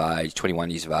 years of age,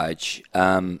 21 years of age.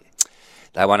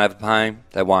 They won't overpay him.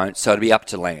 They won't. So it'll be up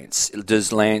to Lance.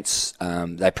 Does Lance,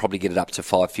 they probably get it up to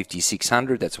 550,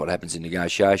 600. That's what happens in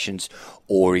negotiations.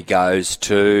 Or he goes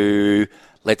to,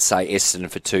 let's say,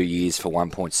 Essendon for 2 years for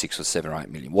 1.6 or 7 or 8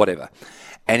 million, whatever.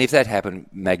 And if that happened,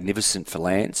 magnificent for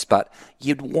Lance. But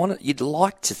you'd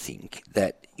like to think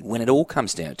that when it all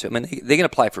comes down to it, I mean, they're going to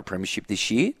play for a premiership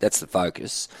this year. That's the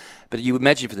focus. But you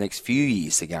imagine for the next few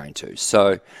years they're going to.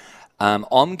 So I'm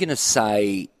going to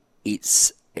say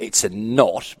it's a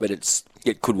not, but it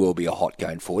could well be a hot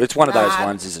going forward. It's one of those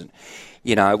ones, isn't?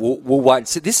 We'll wait and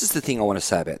see. This is the thing I want to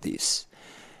say about this.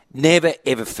 Never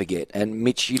ever forget. And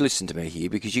Mitch, you listen to me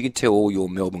here because you can tell all your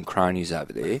Melbourne cronies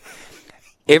over there.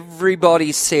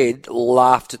 Everybody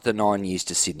laughed at the 9 years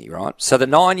to Sydney, right? So the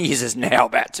 9 years is now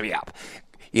about to be up.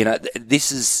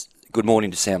 This is good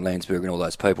morning to Sam Landsberg and all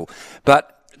those people.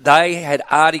 But they had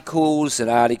articles and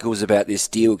articles about this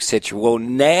deal, etc. Well,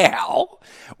 now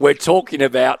we're talking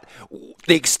about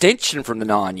the extension from the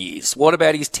 9 years. What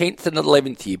about his 10th and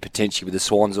 11th year potentially with the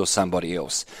Swans or somebody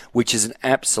else, which is an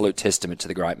absolute testament to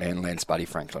the great man, Lance Buddy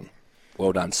Franklin.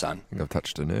 Well done, son. I think I've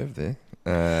touched a nerve there.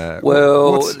 I've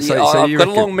got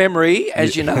a long memory,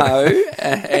 as you know,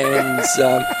 and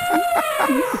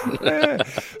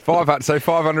 500. So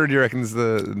 500, you reckon's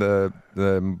the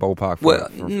ballpark?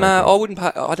 I wouldn't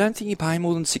pay. I don't think you pay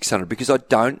more than 600 because I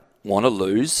don't want to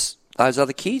lose those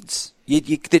other kids.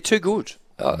 They're too good.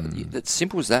 It's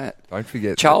simple as that. Don't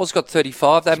forget, Charles got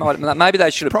 35. Maybe they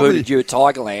should have booted you at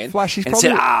Tigerland and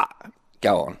said,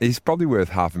 go on. He's probably worth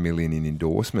 $500,000 in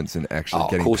endorsements and actually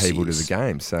getting people to the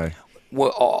game. So.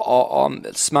 Well, I'm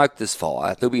smoke this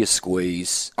fire. There'll be a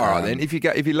squeeze. All right, then. If he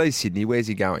leaves Sydney, where's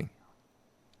he going?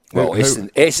 Well,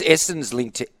 Essendon's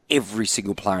linked to every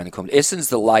single player in the competition. Essendon's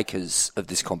the Lakers of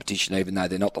this competition, even though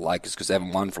they're not the Lakers because they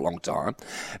haven't won for a long time.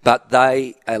 But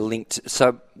they are linked.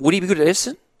 So would he be good at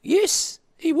Essendon? Yes,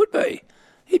 he would be.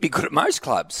 He'd be good at most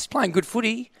clubs. He's playing good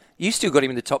footy. You still got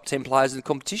him in the top 10 players in the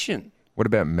competition. What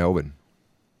about Melbourne?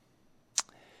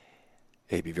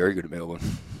 He'd be very good at Melbourne.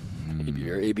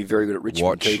 He'd be very good at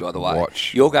Richmond too, by the way.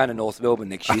 You're going to North Melbourne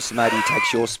next year, so maybe he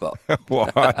takes your spot.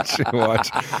 Watch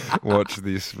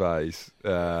this space.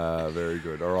 Very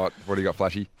good. All right, what do you got,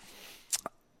 Flashy?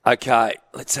 Okay,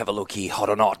 let's have a look here. Hot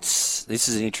or not? This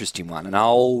is an interesting one. An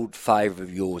old favourite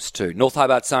of yours too. North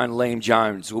Hobart's own Liam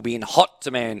Jones will be in hot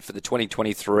demand for the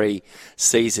 2023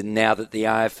 season now that the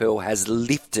AFL has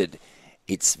lifted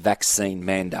its vaccine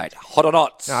mandate. Hot or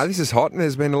not? No, this is hot, and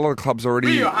there's been a lot of clubs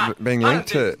already being linked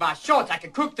to. My shorts, I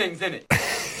can cook things in it.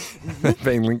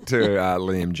 Being linked to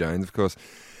Liam Jones, of course.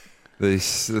 The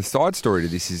side story to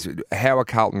this is how are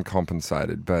Carlton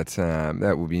compensated, but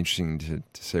that will be interesting to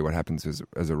see what happens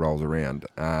as it rolls around.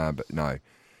 But no,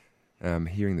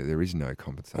 hearing that there is no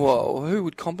compensation. Well, who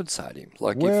would compensate him?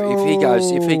 Like if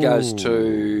he goes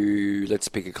to, let's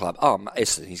pick a club.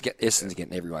 Essendon. Essendon's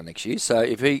getting everyone next year. So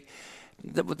if they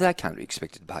can't be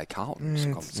expected to pay Carlton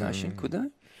some compensation, could they?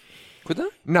 Could they?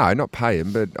 No, not pay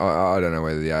him, but I don't know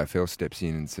whether the AFL steps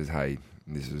in and says, hey,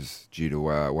 this is due to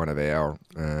one of our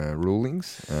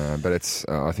rulings. But it's,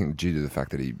 I think, due to the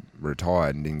fact that he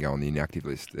retired and didn't go on the inactive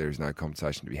list, there is no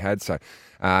compensation to be had. So,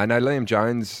 no, Liam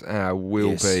Jones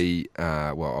will be,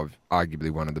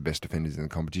 arguably one of the best defenders in the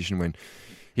competition when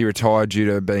he retired due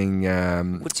to being...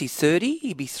 What's he, 30?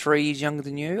 He'd be 3 years younger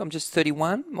than you. I'm just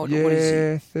 31. What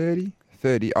is he?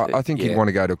 30. I think he'd want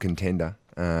to go to a contender.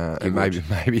 And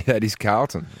maybe that is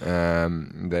Carlton.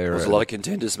 There's a lot of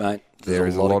contenders, mate. There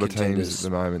is a lot of teams at the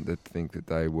moment that think that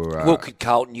they were... well, could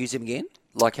Carlton use him again?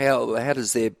 Like, how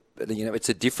does their... it's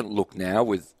a different look now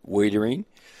with Wiedering.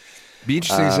 Be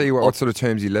interesting to see what sort of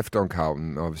terms he left on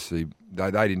Carlton. Obviously,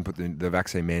 they didn't put the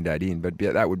vaccine mandate in, but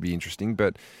that would be interesting.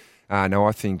 But no,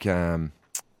 I think... I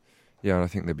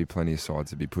think there'd be plenty of sides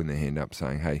that'd be putting their hand up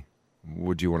saying, hey,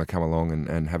 would you want to come along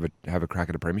and have a crack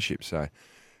at a premiership? So...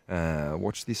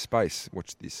 watch this space.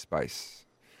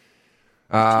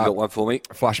 You got one for me?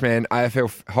 Flashman,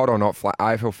 AFL, hot or not,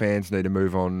 AFL fans need to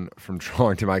move on from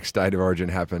trying to make State of Origin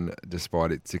happen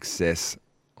despite its success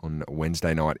on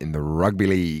Wednesday night in the Rugby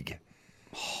League.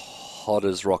 Hot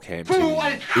as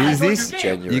Rockhampton. Is this?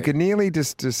 January. You could nearly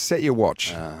just set your watch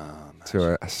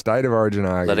to a State of Origin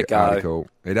article.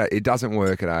 It doesn't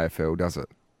work at AFL, does it?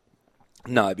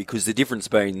 No, because the difference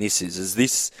being this is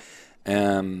this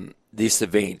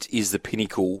event is the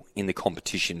pinnacle in the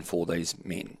competition for these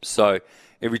men. So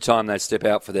every time they step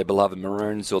out for their beloved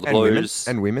Maroons or the Blues...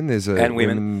 And women. There's a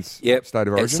women's State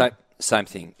of Origin. Same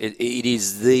thing. It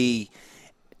is the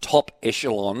top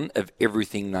echelon of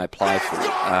everything they play for.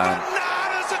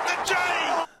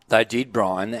 They did,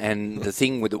 Brian, and the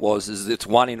thing with it is it's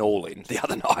one in all in. The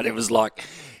other night it was like,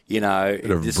 bit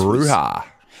of brouhaha.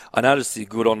 I noticed the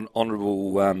good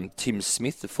Honourable Tim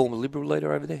Smith, the former Liberal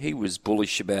leader over there, he was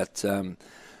bullish about them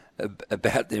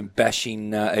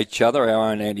bashing each other.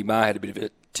 Our own Andy Maher had a bit of a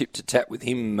tip-to-tap with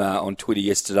him on Twitter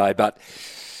yesterday. But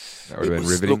that would have been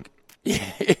riveting.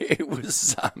 It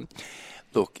was...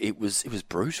 it was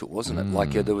brutal, wasn't it?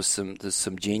 Like there's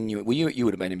some genuine... Well, you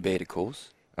would have been in bed, of course.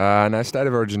 No, State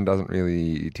of Origin doesn't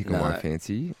really tickle my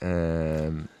fancy.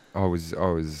 I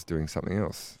was doing something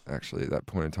else actually at that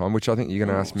point in time, which I think you're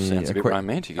going to ask me. Sounds a bit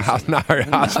romantic. Ask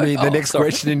me. The next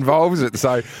question involves it.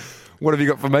 So, what have you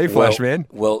got for me, Flashman?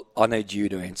 Well, I need you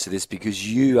to answer this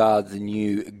because you are the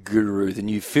new guru, the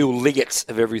new Phil Liggett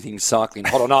of everything cycling.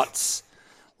 Hot or not?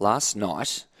 Last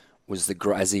night was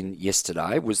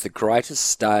yesterday was the greatest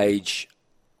stage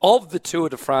of the Tour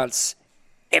de France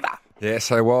ever. Yeah,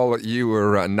 so while you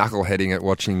were knuckleheading at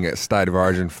watching State of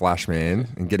Origin, Flashman,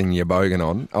 and getting your bogan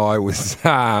on, I was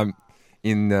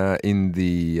in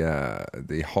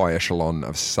the high echelon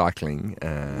of cycling,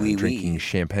 drinking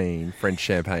champagne, French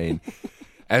champagne,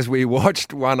 as we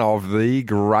watched one of the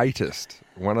greatest,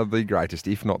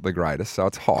 if not the greatest. So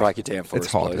it's hot. Break it down for us.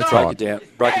 It's hot. Break it down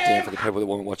for the people that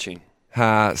weren't watching.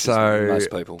 Most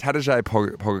people. Tadej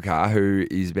Pogacar, who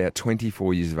is about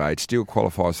 24 years of age, still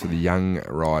qualifies for the Young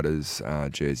Riders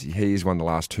jersey. He's won the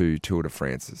last 2 Tour de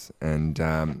France's, and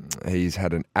he's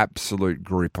had an absolute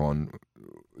grip on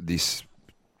this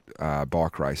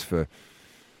bike race for,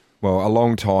 a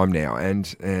long time now.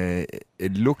 And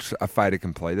it looked a fait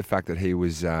accompli. The fact that he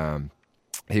was 2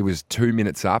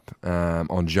 minutes up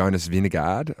on Jonas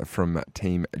Vingegaard from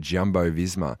Team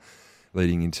Jumbo-Visma.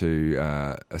 leading into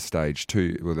a stage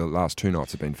 2. Well, the last 2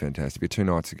 nights have been fantastic. But 2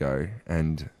 nights ago,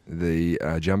 and the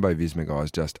Jumbo Visma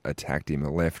guys just attacked him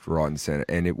left, right, and centre,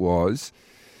 and it was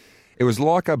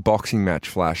like a boxing match,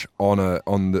 Flash, on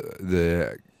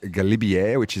the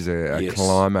Galibier, which is a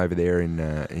climb over there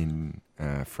in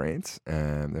France.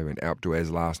 They went Alpe d'Huez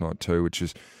last night too, which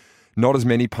is not as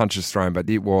many punches thrown, but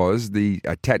it was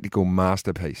a tactical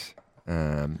masterpiece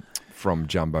from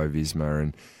Jumbo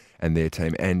Visma and their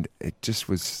team, and it just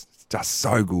was just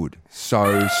so good, so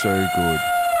good.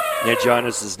 Yeah,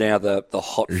 Jonas is now the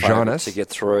hot favourite to get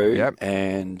through, yep.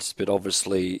 But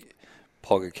obviously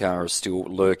Pogacar is still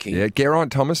lurking. Yeah,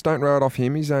 Geraint Thomas, don't write off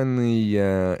him. He's only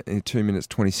 2 minutes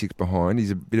 26 behind. He's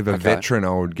a bit of a veteran,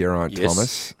 old Geraint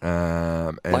Thomas.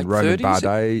 And Late Roman 30s?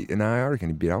 Bardet, no, I reckon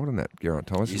he's a bit older than that, Geraint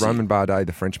Thomas. Roman Bardet,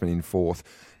 the Frenchman, in 4th.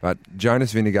 But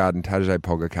Jonas Vingegaard and Tadej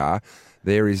Pogacar,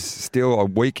 there is still a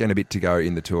week and a bit to go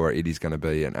in the Tour. It is going to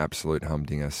be an absolute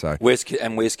humdinger. So where's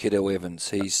Cadel Evans?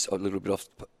 He's a little bit off.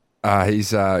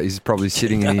 He's probably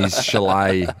sitting in his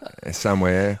chalet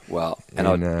somewhere. Well, in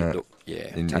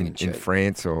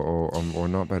France or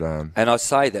not. But and I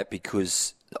say that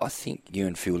because I think you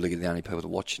and Phil are the only people that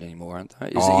watch it anymore, aren't they?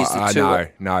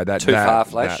 No, that's too far,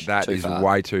 Flash. That is far.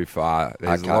 way too far.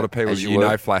 There's a lot of people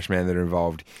Flashman, that are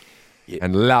involved. Yep.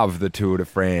 And love the Tour de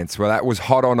France. Well, that was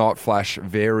hot or not, Flash.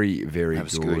 Very, very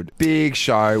good. Big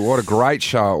show. What a great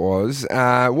show it was.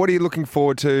 What are you looking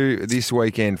forward to this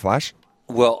weekend, Flash?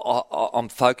 Well, I'm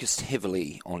focused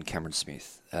heavily on Cameron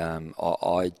Smith.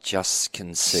 I just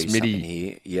can see something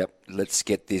here. Yep, let's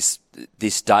get this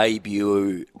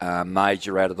debut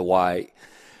major out of the way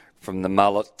from the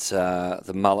mullet.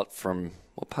 The mullet from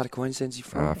what part of Queensland's he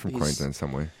from? From Queensland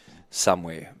somewhere.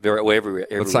 Wherever.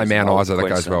 Let's say Mount Isa. That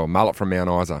goes well. Mullet from Mount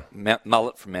Isa.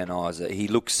 Mullet from Mount Isa. He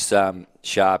looks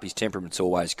sharp. His temperament's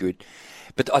always good.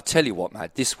 But I tell you what,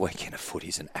 mate, this weekend of footy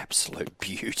is an absolute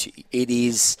beauty. It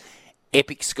is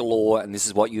epics galore, and this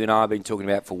is what you and I have been talking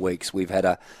about for weeks. We've had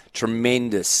a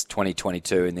tremendous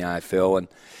 2022 in the AFL, and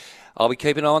I'll be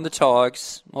keeping an eye on the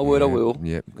Tigers. My word, I will.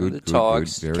 Yep, good. The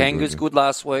Tigers. Kangas, good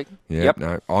last week. Yep.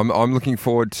 No, I'm looking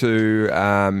forward to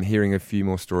hearing a few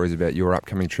more stories about your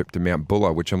upcoming trip to Mount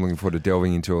Buller, which I'm looking forward to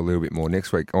delving into a little bit more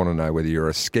next week. I want to know whether you're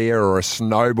a skier or a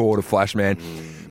snowboarder, Flashman.